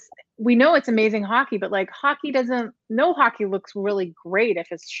watch this, we know it's amazing hockey, but like no hockey looks really great if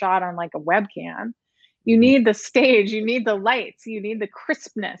it's shot on like a webcam. You need the stage, you need the lights, you need the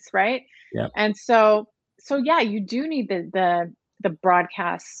crispness, right? Yeah. And so yeah, you do need the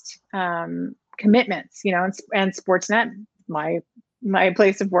broadcast commitments, you know, and Sportsnet, my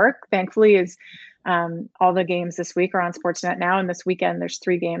place of work, thankfully, is all the games this week are on Sportsnet now, and this weekend there's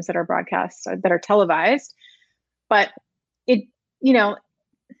 3 games that are broadcast that are televised. But it, you know,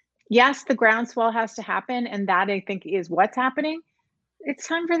 yes, the groundswell has to happen, and that I think is what's happening. It's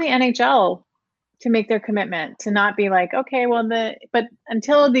time for the NHL to make their commitment, to not be like, okay, well, but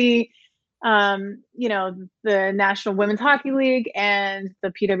until the you know, the National Women's Hockey League and the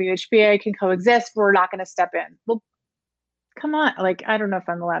PWHPA can coexist, we're not going to step in. Well, come on. Like, I don't know if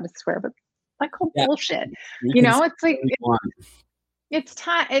I'm allowed to swear, but like bullshit. You know, it's like, it's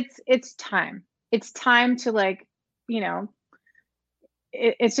time. It's time. It's time to, like, you know,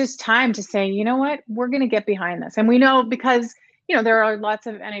 it's just time to say, you know what, we're going to get behind this. And we know, because, you know, there are lots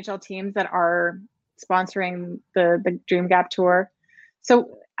of NHL teams that are sponsoring the Dream Gap tour.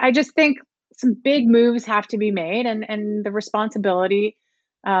 So I just think some big moves have to be made, and the responsibility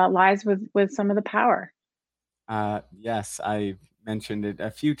lies with some of the power. Yes, I mentioned it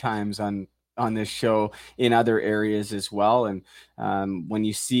a few times on this show in other areas as well. And when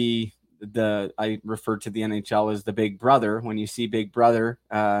you see I refer to the NHL as the big brother. When you see big brother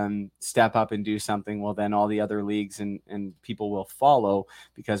step up and do something, well, then all the other leagues and people will follow,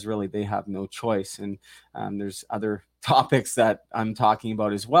 because really they have no choice. And there's other topics that I'm talking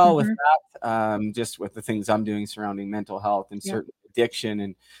about as well with that, just with the things I'm doing surrounding mental health and certain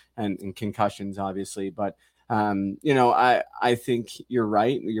addiction and concussions, obviously. But you know, I think you're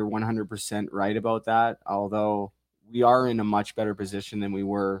right. You're 100% right about that. Although we are in a much better position than we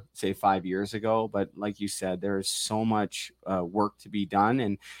were, say, 5 years ago. But like you said, there is so much work to be done.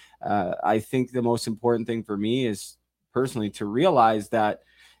 And I think the most important thing for me is personally to realize that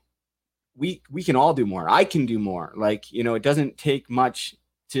we can all do more. I can do more. Like, you know, it doesn't take much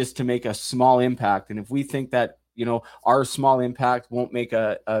just to make a small impact. And if we think that, you know, our small impact won't make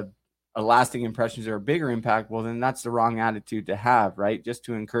a lasting impressions or a bigger impact, well, then that's the wrong attitude to have, right? Just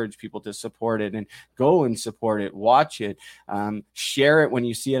to encourage people to support it and go and support it, watch it, share it when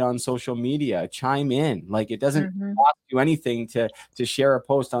you see it on social media, chime in. Like, it doesn't cost you anything to share a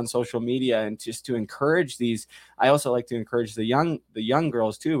post on social media, and just to encourage these. I also like to encourage the young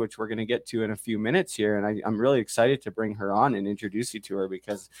girls too, which we're going to get to in a few minutes here. And I'm really excited to bring her on and introduce you to her,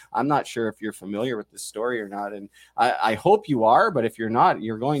 because I'm not sure if you're familiar with this story or not. And I hope you are, but if you're not,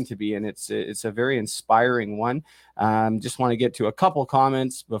 you're going to be. And it's a very inspiring one. Just want to get to a couple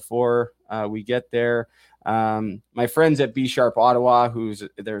comments before we get there. My friends at B Sharp Ottawa, who's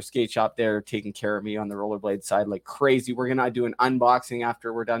their skate shop there, taking care of me on the rollerblade side like crazy. We're gonna do an unboxing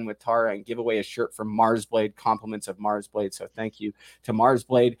after we're done with Tara and give away a shirt from Marsblade, compliments of Marsblade. So thank you to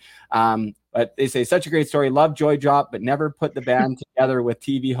Marsblade. But they say, such a great story. Love Joy Drop, but never put the band together with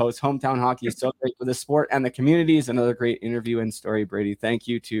TV host. Hometown hockey is so great for the sport and the communities. Another great interview and story, Brady. Thank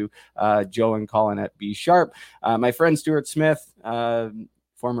you to Joe and Colin at B Sharp. My friend Stuart Smith,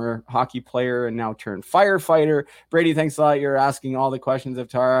 former hockey player and now turned firefighter. Brady, thanks a lot. You're asking all the questions of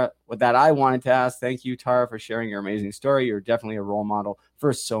Tara that I wanted to ask. Thank you, Tara, for sharing your amazing story. You're definitely a role model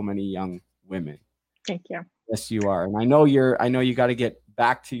for so many young women. Thank you. Yes, you are. And I know you got to get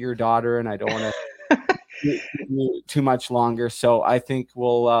back to your daughter, and I don't want to too much longer. So I think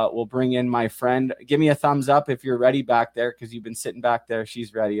we'll bring in my friend. Give me a thumbs up if you're ready back there, because you've been sitting back there.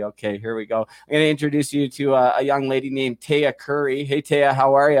 She's ready. Okay, here we go. I'm going to introduce you to a young lady named Taya Curry. Hey, Taya,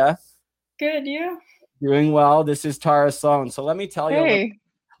 how are you? Good, you? Doing well. This is Tara Sloan. So let me tell you.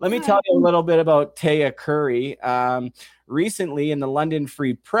 Let me tell you a little bit about Taya Curry. Recently in the London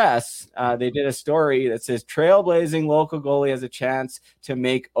Free Press, they did a story that says trailblazing local goalie has a chance to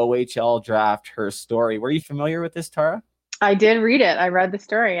make OHL draft. Her story. Were you familiar with this, Tara? I did read it. I read the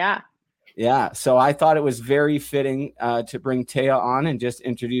story. Yeah. Yeah. So I thought it was very fitting to bring Taya on and just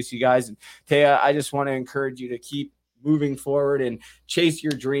introduce you guys. And Taya, I just want to encourage you to keep moving forward and chase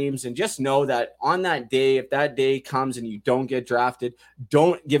your dreams, and just know that on that day, if that day comes and you don't get drafted,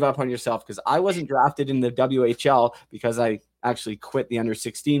 don't give up on yourself, because I wasn't drafted in the WHL because I actually quit the under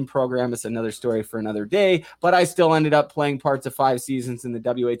 16 program. It's another story for another day, but I still ended up playing parts of 5 seasons in the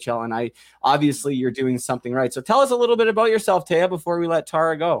WHL, and obviously you're doing something right. So tell us a little bit about yourself, Taya, before we let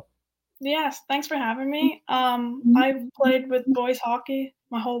Tara go. Yes, thanks for having me. I've played with boys hockey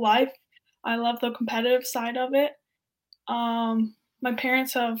my whole life. I love the competitive side of it. My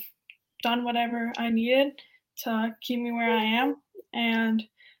parents have done whatever I needed to keep me where I am, and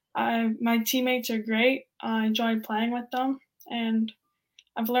my teammates are great. I enjoy playing with them, and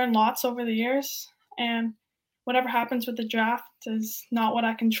I've learned lots over the years. And whatever happens with the draft is not what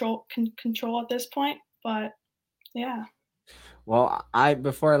I can control at this point. But yeah. Well,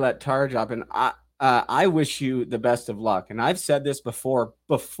 before I let Tara drop in, I wish you the best of luck. And I've said this before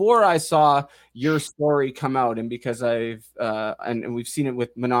I saw your story come out, and because and we've seen it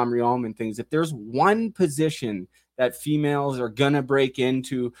with Manon Rhéaume and things. If there's one position that females are gonna break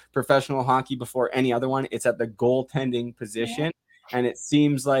into professional hockey before any other one, it's at the goaltending position. Yeah. And it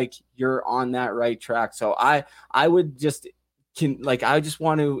seems like you're on that right track. So I would just I just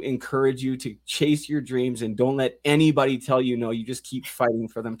want to encourage you to chase your dreams and don't let anybody tell you no. You just keep fighting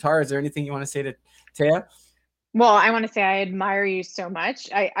for them. Tara, is there anything you want to say to Taya? Well, I want to say I admire you so much.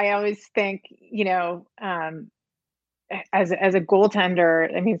 I always think, as a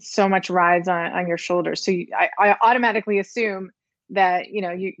goaltender, I mean, so much rides on your shoulders. So I automatically assume that,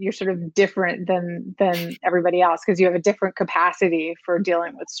 you're sort of different than everybody else because you have a different capacity for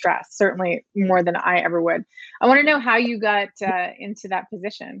dealing with stress, certainly more than I ever would. I want to know how you got into that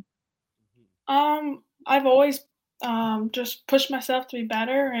position. I've always just pushed myself to be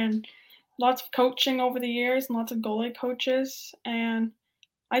better, and lots of coaching over the years and lots of goalie coaches. And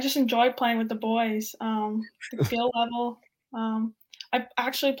I just enjoy playing with the boys, the skill level. I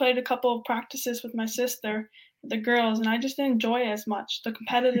actually played a couple of practices with my sister, the girls, and I just didn't enjoy it as much. The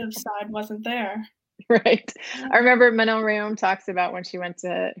competitive side wasn't there. Right. I remember Manon Rhéaume talks about when she went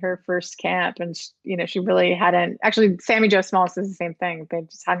to her first camp, and she really hadn't. Actually, Sammy Jo Small says the same thing. They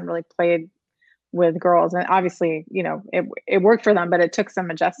just hadn't really played with girls, and obviously, it worked for them, but it took some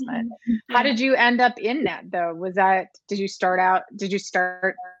adjustment. Mm-hmm. How did you end up in net, though? Did you start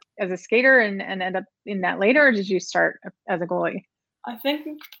as a skater and end up in net later, or did you start as a goalie? I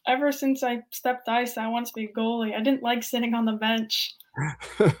think ever since I stepped ice, I want to be a goalie. I didn't like sitting on the bench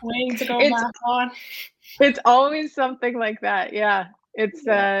waiting to go back on. It's always something like that. Yeah. It's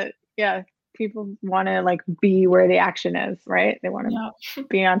people want to be where the action is, right? They want to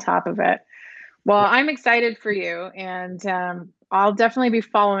be on top of it. Well, I'm excited for you, and I'll definitely be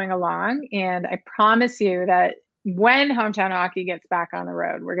following along. And I promise you that when Hometown Hockey gets back on the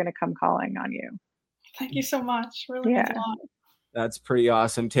road, we're going to come calling on you. Thank you so much. Really means a lot. That's pretty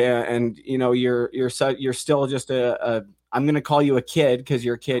awesome, Taya. And you're still just I'm going to call you a kid because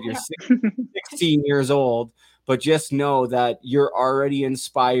you're a kid. You're 16 years old, but just know that you're already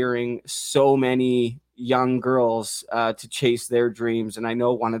inspiring so many young girls to chase their dreams. And I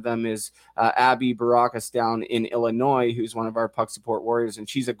know one of them is Abby Baracus down in Illinois, who's one of our Puck Support Warriors, and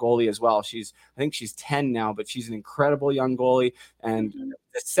she's a goalie as well. I think she's 10 now, but she's an incredible young goalie. And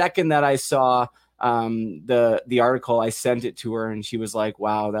the second that I saw the article, I sent it to her, and she was like,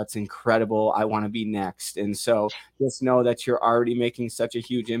 wow, that's incredible. I want to be next. And so just know that you're already making such a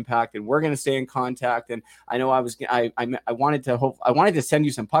huge impact, and we're going to stay in contact. And I know I wanted to send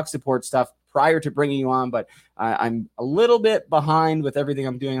you some Puck Support stuff prior to bringing you on, but I'm a little bit behind with everything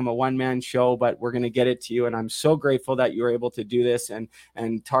I'm doing. I'm a one-man show, but we're going to get it to you. And I'm so grateful that you were able to do this.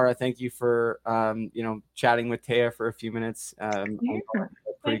 And Tara, thank you for, chatting with Taya for a few minutes.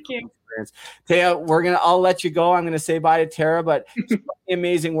 Thank you. Taya, I'll let you go. I'm going to say bye to Tara, but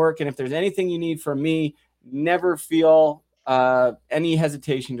amazing work. And if there's anything you need from me, never feel any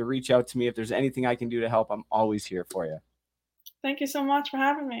hesitation to reach out to me. If there's anything I can do to help, I'm always here for you. Thank you so much for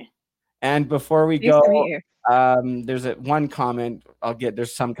having me. And before we go, there's one comment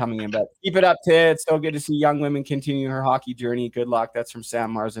there's some coming in, but keep it up, Taya. It's so good to see young women continue her hockey journey. Good luck. That's from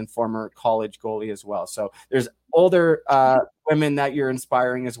Sam Marsden, former college goalie as well. So there's older women that you're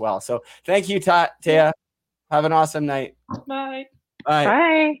inspiring as well. So thank you, Taya. Have an awesome night. Bye.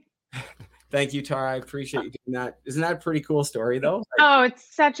 Bye. Thank you, Tara. I appreciate you doing that. Isn't that a pretty cool story, though? Oh,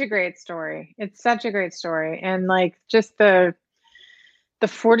 it's such a great story. And just the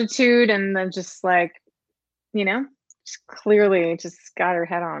fortitude, and then just clearly just got her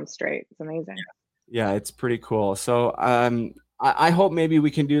head on straight. It's amazing. Yeah, it's pretty cool. So I hope maybe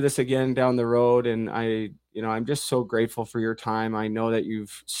we can do this again down the road. And I'm just so grateful for your time. I know that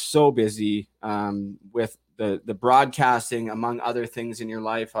you've so busy with the broadcasting, among other things in your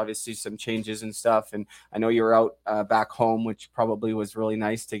life, obviously some changes and stuff. And I know you were out back home, which probably was really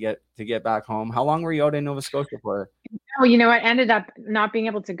nice to get back home. How long were you out in Nova Scotia for? Oh, you know what? Ended up not being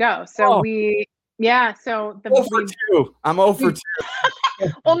able to go. So so I'm 0 for 2. I'm 0 for 2.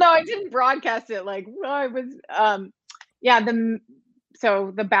 Well, no, I didn't broadcast it. Like, well, I was,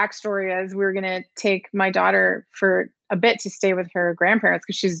 so the backstory is we were going to take my daughter for a bit to stay with her grandparents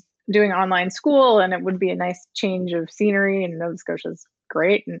because she's doing online school, and it would be a nice change of scenery, and Nova Scotia's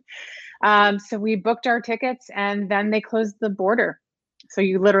great. And so we booked our tickets, and then they closed the border. So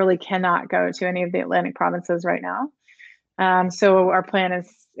you literally cannot go to any of the Atlantic provinces right now. So our plan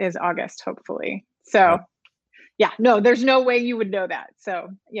is August, hopefully. So no, there's no way you would know that. So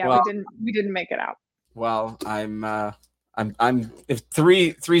we didn't make it out. Well, I'm if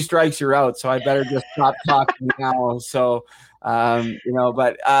three strikes you're out, so I better just stop talking now. So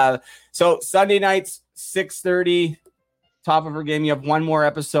so Sunday nights 6:30, top of our game. You have one more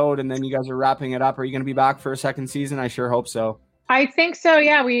episode, and then you guys are wrapping it up. Are you going to be back for a second season? I sure hope so. I think so.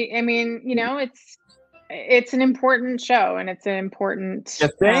 Yeah, it's an important show, and it's an important So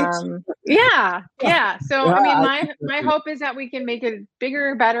my hope is that we can make it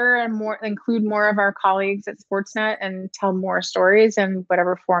bigger, better, and more, include more of our colleagues at Sportsnet and tell more stories in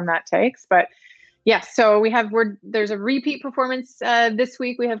whatever form that takes. But so there's a repeat performance this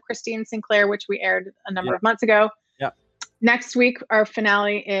week. We have Christine Sinclair, which we aired a number of months ago. Next week our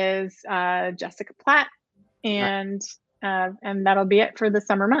finale is Jessica Platt, and that'll be it for the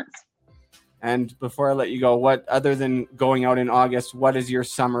summer months. And before I let you go, what, other than going out in August, what does your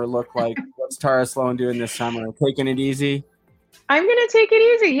summer look like? What's Tara Slone doing this summer? Taking it easy? I'm going to take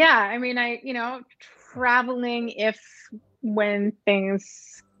it easy. Yeah. I mean, traveling when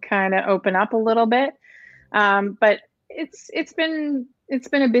things kind of open up a little bit. But it's been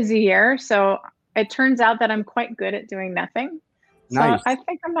a busy year. So it turns out that I'm quite good at doing nothing. Nice. So I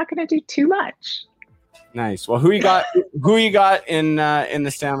think I'm not going to do too much. Nice. Well, who you got in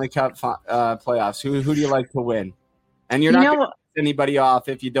the Stanley Cup playoffs? Who do you like to win? And you're not going to piss anybody off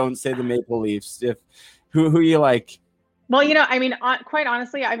if you don't say the Maple Leafs. Who you like? Well, quite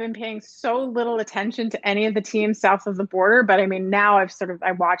honestly, I've been paying so little attention to any of the teams south of the border, but now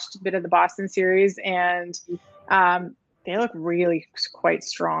I watched a bit of the Boston series, and they look really quite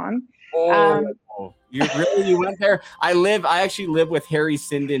strong. You went there? I actually live with Harry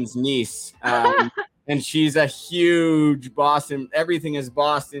Sinden's niece. And she's a huge Boston. Everything is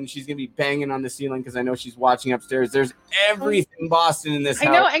Boston. She's going to be banging on the ceiling because I know she's watching upstairs. There's everything Boston in this house.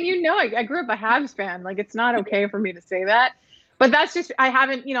 I know, and I grew up a Habs fan. Like, it's not okay for me to say that. But that's just, I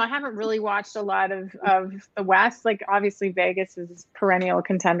haven't really watched a lot of the West. Like, obviously Vegas is a perennial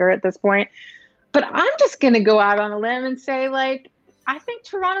contender at this point. But I'm just going to go out on a limb and say, I think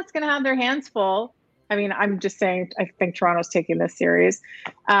Toronto's going to have their hands full. I mean, I'm just saying, I think Toronto's taking this series.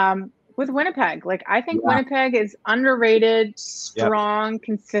 With Winnipeg. I think Winnipeg is underrated, strong,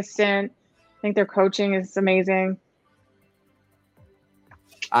 consistent. I think their coaching is amazing.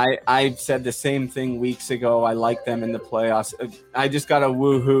 I said the same thing weeks ago. I like them in the playoffs. I just got a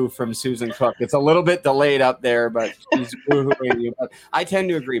woohoo from Susan Cook. It's a little bit delayed up there, but she's woohooing you. But I tend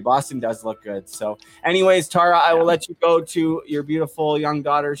to agree. Boston does look good. So anyways, Tara, I will let you go to your beautiful young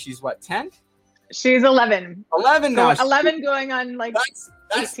daughter. She's what, 10? She's 11. 11 now. 11 going on That's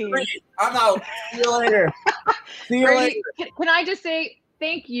 18. Great. I'm out. See you later. Can I just say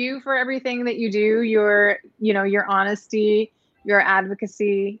thank you for everything that you do? Your honesty, your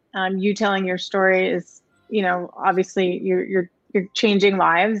advocacy, you telling your story is, obviously you're changing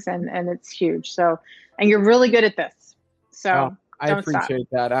lives, and it's huge. So, and you're really good at this. So I appreciate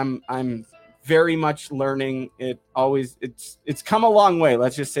that. I'm very much learning. It's come a long way.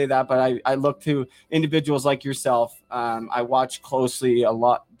 Let's just say that. But I look to individuals like yourself. I watch closely a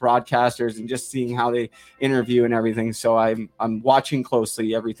lot broadcasters and just seeing how they interview and everything. So I'm watching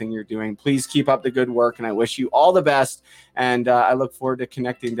closely everything you're doing. Please keep up the good work, and I wish you all the best. And I look forward to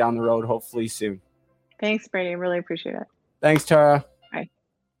connecting down the road, hopefully soon. Thanks, Brady. Really appreciate it. Thanks, Tara. Bye.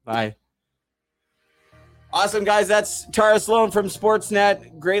 Bye. Awesome, guys. That's Tara Slone from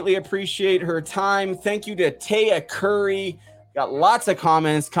Sportsnet. Greatly appreciate her time. Thank you to Taya Curry. Got lots of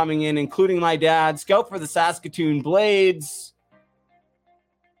comments coming in, including my dad. Scout for the Saskatoon Blades.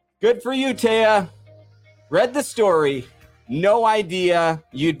 Good for you, Taya. Read the story. No idea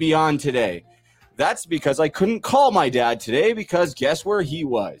you'd be on today. That's because I couldn't call my dad today because guess where he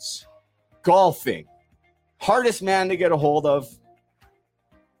was? Golfing. Hardest man to get a hold of.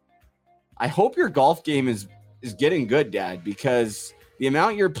 I hope your golf game is getting good, Dad, because the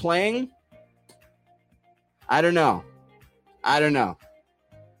amount you're playing, I don't know.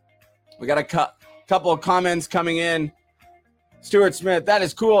 We got a Couple of comments coming in. Stuart Smith, that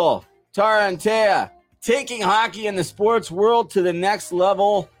is cool. Tara and Taya, taking hockey in the sports world to the next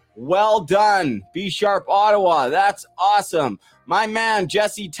level. Well done. Be Sharp Ottawa. That's awesome. My man,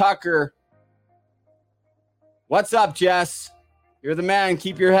 Jesse Tucker. What's up, Jess? You're the man.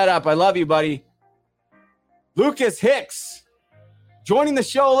 Keep your head up. I love you, buddy. Lucas Hicks, joining the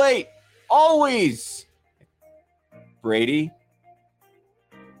show late. Always. Brady.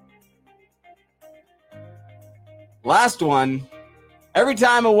 Last one. Every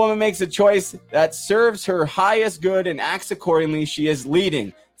time a woman makes a choice that serves her highest good and acts accordingly, she is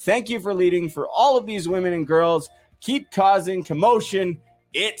leading. Thank you for leading for all of these women and girls. Keep causing commotion.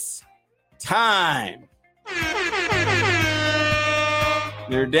 It's time.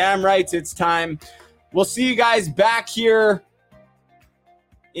 You're damn right it's time. We'll see you guys back here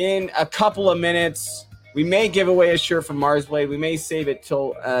in a couple of minutes. We may give away a shirt from Marsblade. We may save it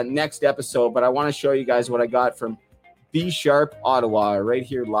till next episode, but I want to show you guys what I got from Be Sharp Ottawa right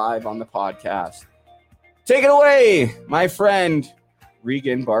here live on the podcast. Take it away, my friend,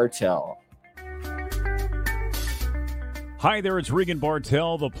 Regan Bartel. Hi there, it's Regan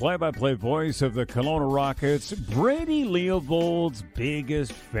Bartel, the play-by-play voice of the Kelowna Rockets, Brady Leopold's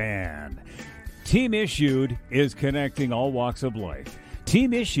biggest fan. Team Issued is connecting all walks of life.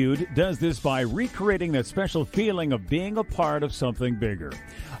 Team Issued does this by recreating that special feeling of being a part of something bigger.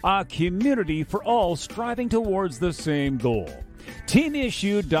 A community for all striving towards the same goal.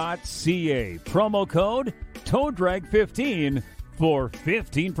 TeamIssued.ca. Promo code TOEDRAG15 for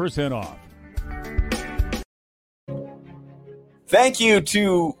 15% off. Thank you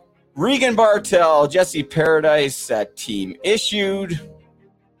to Regan Bartel, Jesse Paradise at Team Issued.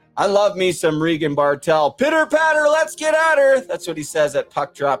 I love me some Regan Bartel. Pitter patter, let's get at her. That's what he says at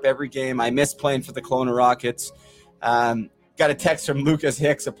puck drop every game. I miss playing for the Kelowna Rockets. Got a text from Lucas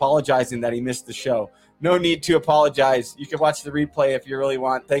Hicks apologizing that he missed the show. No need to apologize. You can watch the replay if you really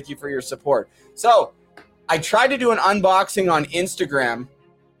want. Thank you for your support. So I tried to do an unboxing on Instagram,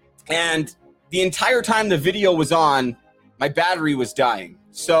 and the entire time the video was on, my battery was dying.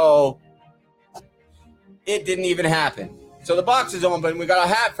 So it didn't even happen. So the box is open. We got a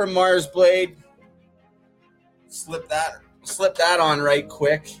hat from Marsblade. Slip that on right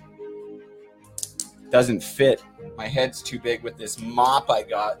quick. Doesn't fit. My head's too big with this mop I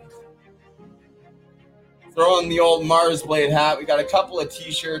got. Throw on the old Marsblade hat. We got a couple of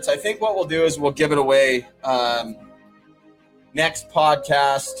t-shirts. I think what we'll do is we'll give it away next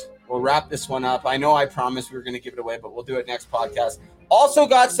podcast. We'll wrap this one up. I know I promised we were going to give it away, but we'll do it next podcast. Also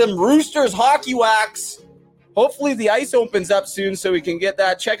got some Roosters hockey wax. Hopefully the ice opens up soon so we can get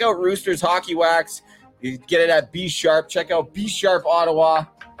that. Check out Roosters hockey wax. You can get it at Be Sharp. Check out Be Sharp Ottawa.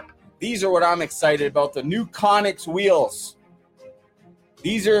 These are what I'm excited about. The new Connex wheels.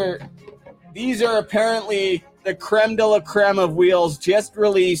 These are apparently the creme de la creme of wheels, just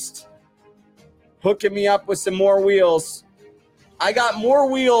released. Hooking me up with some more wheels. I got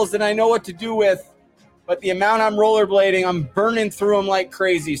more wheels than I know what to do with, but the amount I'm rollerblading, I'm burning through them like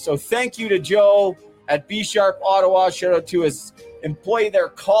crazy. So thank you to Joe at Be Sharp Ottawa. Shout out to his employee there,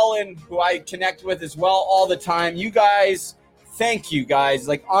 Colin, who I connect with as well all the time. You guys, thank you guys.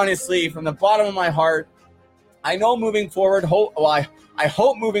 Like, honestly, from the bottom of my heart, I know moving forward, I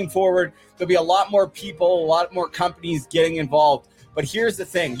hope moving forward, there'll be a lot more people, a lot more companies getting involved. But here's the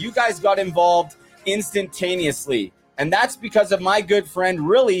thing. You guys got involved instantaneously. And that's because of my good friend,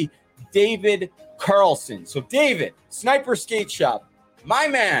 really, David Carlson. So David, Sniper Skate Shop, my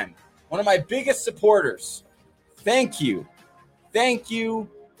man, one of my biggest supporters. Thank you. Thank you.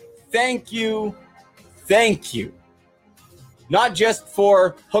 Thank you. Thank you. Not just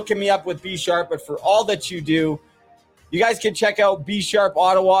for hooking me up with Be Sharp, but for all that you do. You guys can check out Be Sharp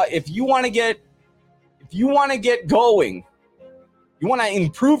Ottawa. If you want to get going, you want to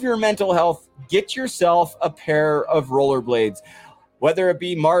improve your mental health, get yourself a pair of rollerblades. Whether it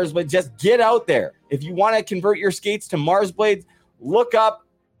be Marsblade, just get out there. If you want to convert your skates to Marsblades, look up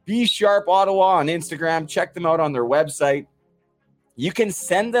Be Sharp Ottawa on Instagram. Check them out on their website. You can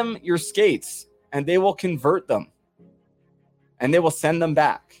send them your skates, and they will convert them. And they will send them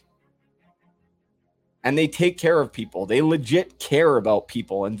back. And they take care of people. They legit care about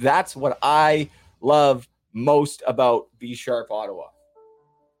people. And that's what I love most about Be Sharp Ottawa.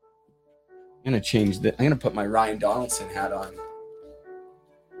 I'm going to put my Ryan Donaldson hat on.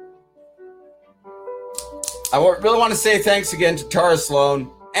 I really want to say thanks again to Tara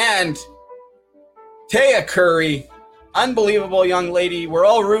Sloan and Taya Curry. Unbelievable young lady. We're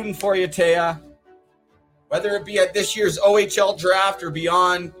all rooting for you, Taya. Whether it be at this year's OHL draft or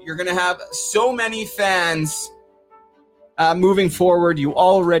beyond, you're going to have so many fans. moving forward. You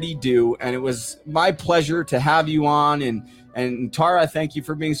already do, and it was my pleasure to have you on. And Tara, thank you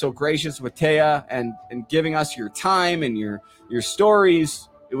for being so gracious with Taya and giving us your time and your stories.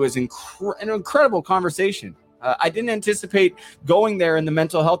 It was an incredible conversation. I didn't anticipate going there in the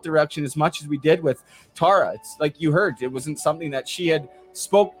mental health direction as much as we did with Tara. It's like you heard, it wasn't something that she had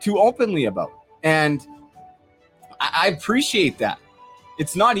spoke too openly about. And I appreciate that.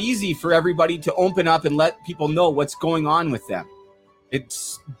 It's not easy for everybody to open up and let people know what's going on with them. It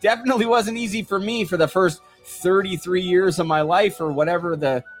definitely wasn't easy for me for the first 33 years of my life, or whatever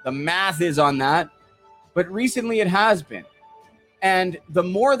the math is on that. But recently it has been. And the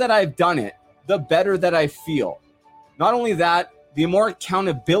more that I've done it, the better that I feel. Not only that, the more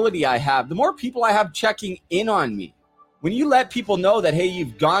accountability I have, the more people I have checking in on me. When you let people know that, hey,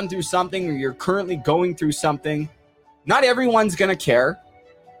 you've gone through something or you're currently going through something, not everyone's going to care.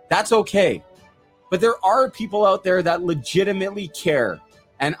 That's okay. But there are people out there that legitimately care.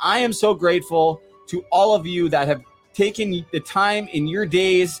 And I am so grateful to all of you that have taken the time in your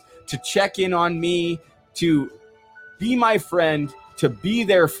days to check in on me, to be my friend, to be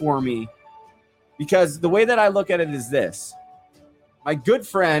there for me. Because the way that I look at it is this. My good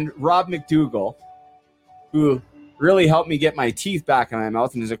friend, Rob McDougall, who really helped me get my teeth back in my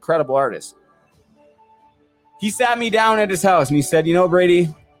mouth and is a credible artist, he sat me down at his house and he said, you know, Brady,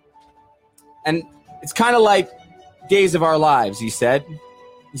 and it's kind of like days of our lives, he said.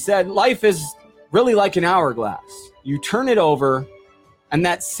 He said, life is really like an hourglass. You turn it over and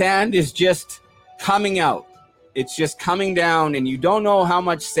that sand is just coming out. It's just coming down, and you don't know how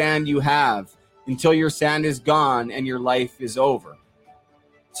much sand you have until your sand is gone and your life is over.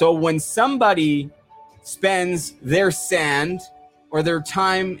 So when somebody spends their sand or their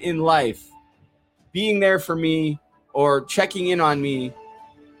time in life being there for me or checking in on me,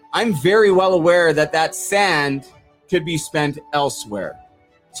 I'm very well aware that that sand could be spent elsewhere.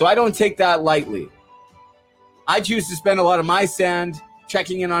 So I don't take that lightly. I choose to spend a lot of my sand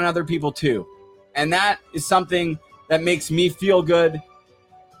checking in on other people too. And that is something that makes me feel good,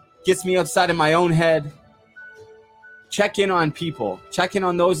 gets me outside of my own head. Check in on people. Check in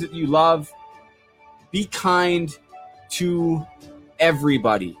on those that you love. Be kind to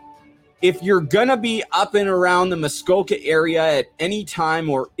everybody. If you're going to be up and around the Muskoka area at any time,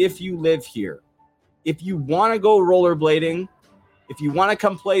 or if you live here, if you want to go rollerblading, if you want to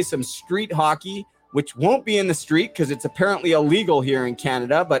come play some street hockey, which won't be in the street because it's apparently illegal here in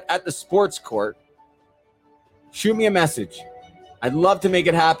Canada, but at the sports court, shoot me a message. I'd love to make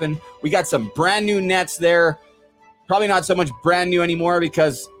it happen. We got some brand new nets there. Probably not so much brand new anymore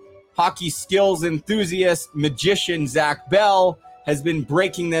because hockey skills enthusiast, magician Zach Bell has been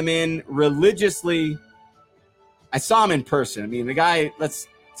breaking them in religiously. I saw him in person. I mean, the guy, let's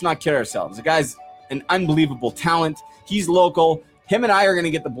not kid ourselves. The guy's an unbelievable talent. He's local. Him and I are going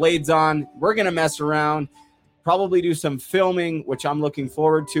to get the blades on. We're going to mess around, probably do some filming, which I'm looking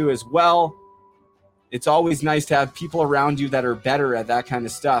forward to as well. It's always nice to have people around you that are better at that kind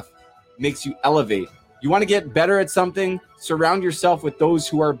of stuff. It makes you elevate. You want to get better at something? Surround yourself with those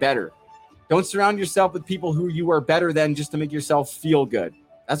who are better. Don't surround yourself with people who you are better than just to make yourself feel good.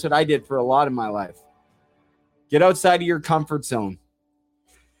 That's what I did for a lot of my life. Get outside of your comfort zone.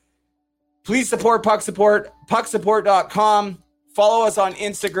 Please support Puck Support, pucksupport.com. Follow us on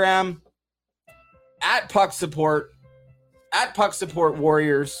Instagram at Puck Support, at Puck Support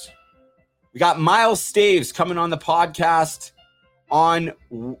Warriors. We got Miles Staves coming on the podcast on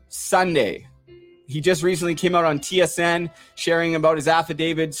Sunday. He just recently came out on TSN sharing about his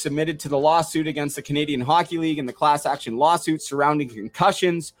affidavit submitted to the lawsuit against the Canadian Hockey League and the class action lawsuit surrounding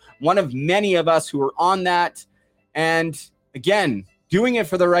concussions. One of many of us who are on that. And again, doing it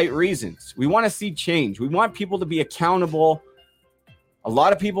for the right reasons. We want to see change. We want people to be accountable. A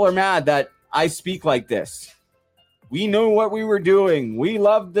lot of people are mad that I speak like this. We knew what we were doing. We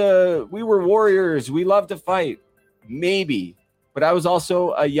were warriors. We loved to fight. Maybe. But I was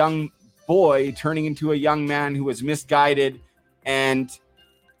also a young boy turning into a young man who was misguided. And,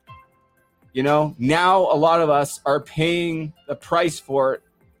 you know, now a lot of us are paying the price for it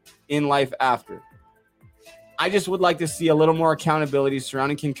in life after. I just would like to see a little more accountability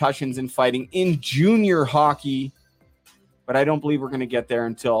surrounding concussions and fighting in junior hockey. But I don't believe we're going to get there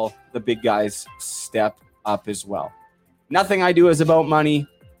until the big guys step up as well. Nothing I do is about money.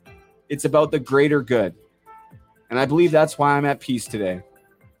 It's about the greater good. And I believe that's why I'm at peace today.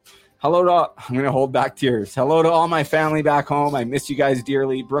 I'm going to hold back tears. Hello to all my family back home. I miss you guys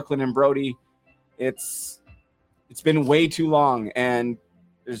dearly. Brooklyn and Brody. It's been way too long. And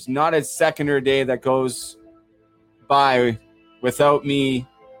there's not a second or a day that goes by without me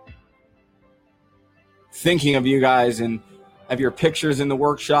thinking of you guys and have your pictures in the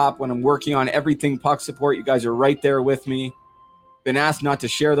workshop when I'm working on everything puck support. You guys are right there with me. Been asked not to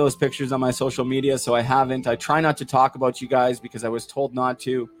share those pictures on my social media, so I haven't. I try not to talk about you guys because I was told not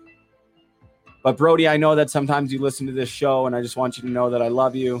to. But Brody, I know that sometimes you listen to this show, and I just want you to know that I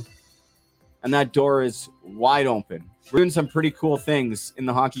love you. And that door is wide open. We're doing some pretty cool things in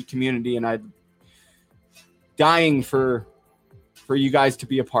the hockey community, and I'm dying for you guys to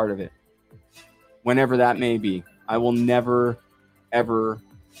be a part of it, whenever that may be. I will never, ever,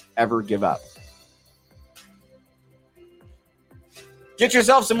 ever give up. Get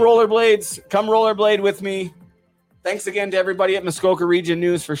yourself some rollerblades. Come rollerblade with me. Thanks again to everybody at Muskoka Region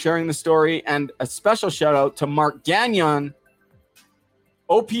News for sharing the story. And a special shout out to Mark Gagnon,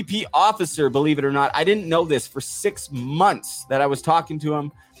 OPP officer, believe it or not. I didn't know this for 6 months that I was talking to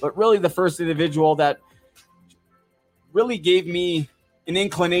him, but really the first individual that really gave me an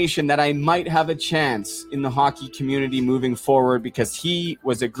inclination that I might have a chance in the hockey community moving forward, because he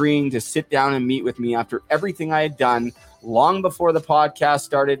was agreeing to sit down and meet with me after everything I had done long before the podcast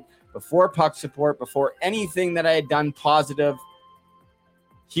started, before puck support, before anything that I had done positive.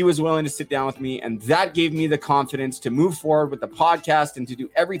 He was willing to sit down with me, and that gave me the confidence to move forward with the podcast and to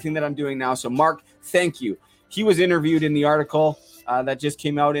do everything that I'm doing now. So Mark, thank you. He was interviewed in the article that just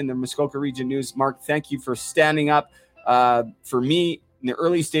came out in the Muskoka Region News. Mark, thank you for standing up for me in the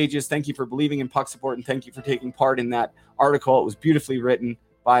early stages. Thank you for believing in puck support, and thank you for taking part in that article. It was beautifully written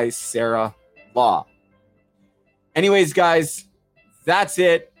by Sarah Law. Anyways, guys, that's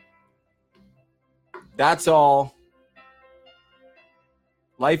it. That's all.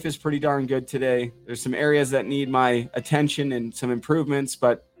 Life is pretty darn good today. There's some areas that need my attention and some improvements,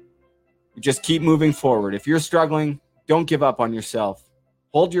 but just keep moving forward. If you're struggling, don't give up on yourself.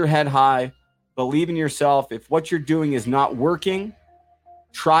 Hold your head high. Believe in yourself. If what you're doing is not working,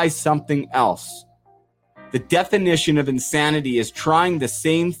 try something else. The definition of insanity is trying the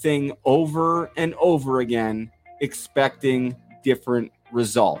same thing over and over again, expecting different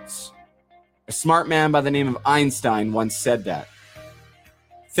results. A smart man by the name of Einstein once said that.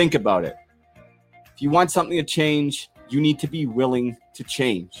 Think about it. If you want something to change, you need to be willing to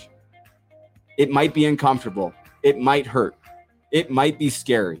change. It might be uncomfortable. It might hurt. It might be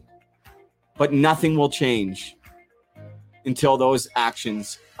scary. But nothing will change until those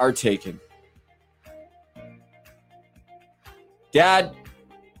actions are taken. Dad,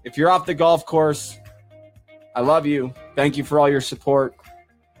 if you're off the golf course, I love you. Thank you for all your support.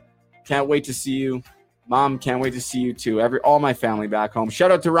 Can't wait to see you. Mom, can't wait to see you too. All my family back home.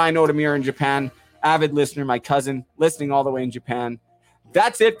 Shout out to Ryan Otamir in Japan. Avid listener, my cousin, listening all the way in Japan.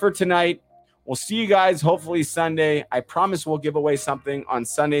 That's it for tonight. We'll see you guys hopefully Sunday. I promise we'll give away something on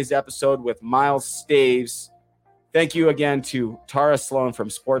Sunday's episode with Miles Staves. Thank you again to Tara Sloan from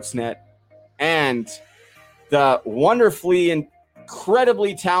Sportsnet and the wonderfully and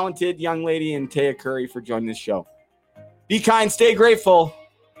incredibly talented young lady in Taya Curry for joining the show. Be kind, stay grateful,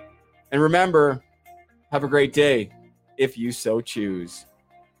 and remember, have a great day if you so choose.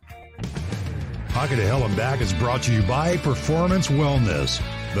 Hockey to Hell and Back is brought to you by Performance Wellness.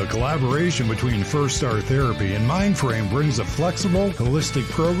 The collaboration between First Star Therapy and Mindframe brings a flexible, holistic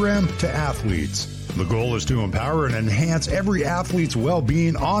program to athletes. The goal is to empower and enhance every athlete's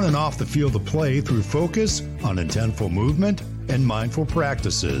well-being on and off the field of play through focus on intentful movement and mindful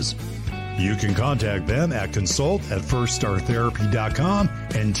practices. You can contact them at consult@firststartherapy.com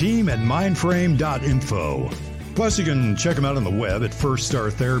and team@mindframe.info. Plus, you can check them out on the web at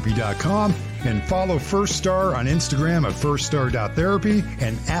firststartherapy.com and follow First Star on Instagram at firststar.therapy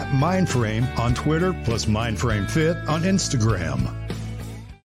and @mindframe on Twitter, plus Mindframe Fit on Instagram.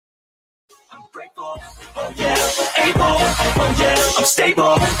 Oh yeah, able, oh yeah, I'm stable,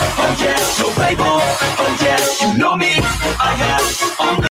 oh yeah, no label, oh yeah, you know me, I have